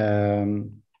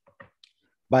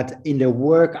 But in the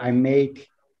work I make,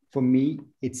 for me,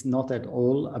 it's not at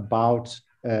all about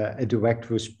a direct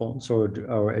response or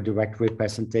a direct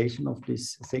representation of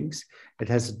these things. It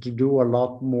has to do a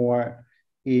lot more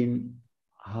in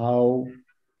how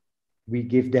we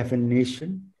give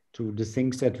definition to the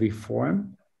things that we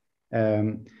form,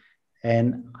 and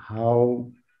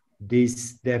how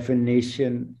this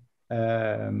definition,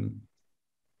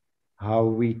 how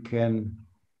we can,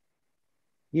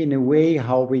 in a way,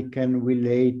 how we can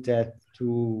relate that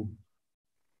to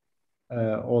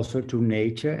also to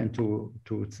nature and to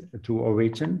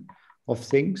origin of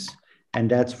things. And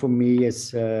that's, for me,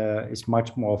 is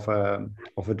much more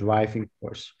of a driving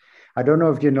force. I don't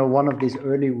know if you know one of these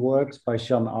early works by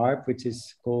Jean Arp, which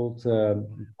is called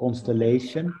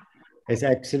Constellation. It's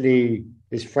actually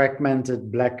these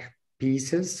fragmented black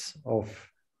pieces of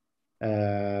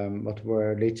what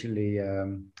were literally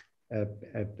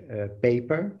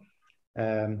paper.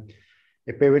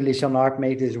 Apparently, Jean Arp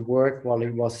made his work while he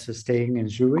was staying in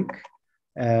Zurich,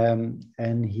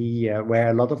 and he where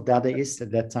a lot of Dadaists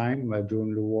at that time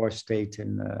during the war stayed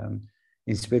in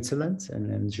Switzerland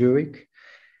and in Zurich,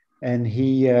 and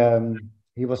he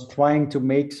was trying to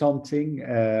make something,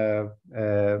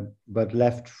 but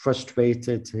left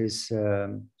frustrated his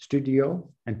studio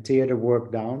and tear the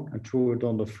work down and threw it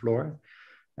on the floor,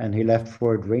 and he left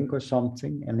for a drink or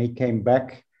something, and he came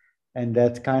back. And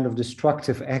that kind of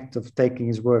destructive act of taking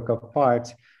his work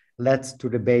apart led to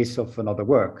the base of another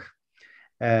work.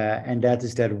 And that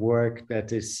is that work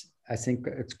that is, I think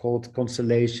it's called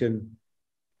Constellation,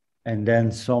 and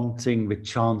then something with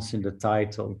chance in the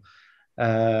title.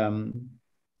 And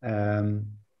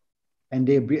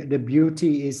the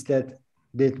beauty is that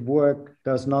that work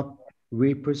does not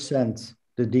represent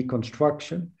the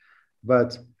deconstruction,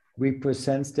 but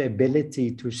represents the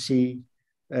ability to see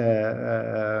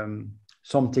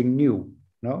something new,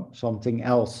 no, something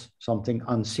else, something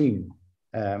unseen,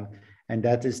 and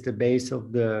that is the base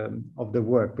of the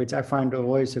work, which I find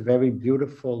always a very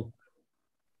beautiful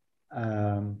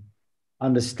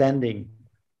understanding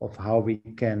of how we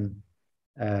can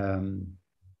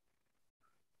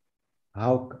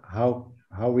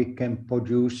how we can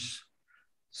produce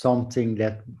something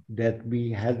that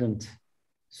we hadn't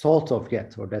thought of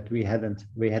yet, or that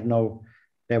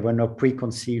there were no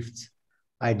preconceived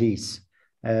ideas.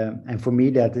 And for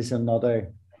me, that is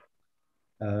another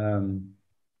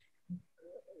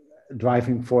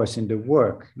driving force in the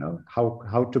work, you know?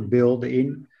 How to build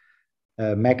in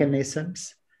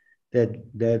mechanisms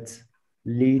that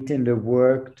lead in the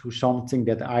work to something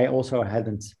that I also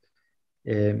hadn't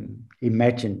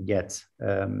imagined yet,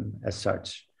 as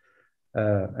such.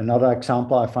 Another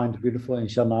example I find beautiful in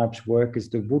Jean Arp's work is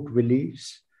the wood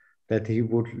reliefs that he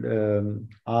would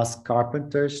ask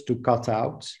carpenters to cut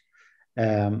out.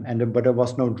 But there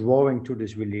was no drawing to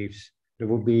these reliefs. There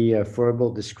would be a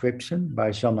verbal description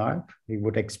by Jean Arp. He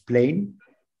would explain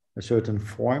a certain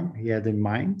form he had in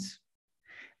mind.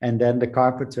 And then the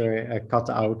carpenter cut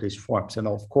out his forms. And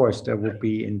of course, there would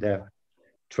be in the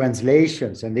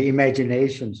translations and the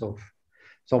imaginations of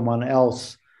someone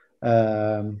else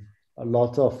a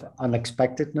lot of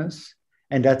unexpectedness.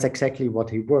 And that's exactly what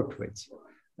he worked with.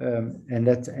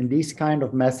 And these kind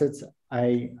of methods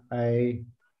I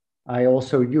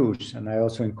also use and I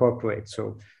also incorporate.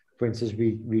 So, for instance,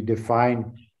 we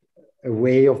define a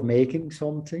way of making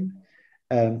something,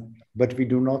 but we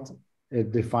do not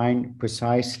define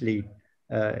precisely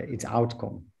its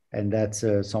outcome. And that's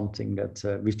something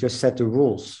that we just set the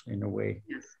rules in a way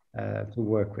to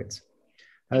work with.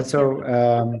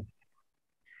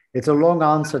 It's a long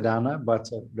answer, Dana, but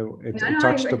it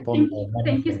touched upon.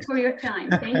 Thank you for your time.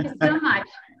 Thank you so much.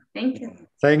 Thank you.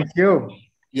 Thank you.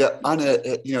 Yeah, Anna,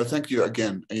 thank you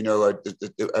again. I've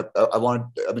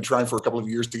been trying for a couple of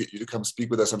years to get you to come speak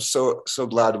with us. I'm so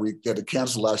glad we had to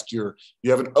cancel last year.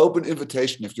 You have an open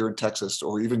invitation if you're in Texas,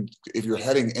 or even if you're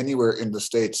heading anywhere in the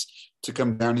States, to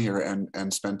come down here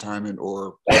and spend time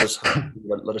or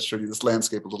let us show you this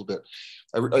landscape a little bit.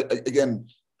 Again,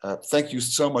 thank you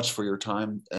so much for your time.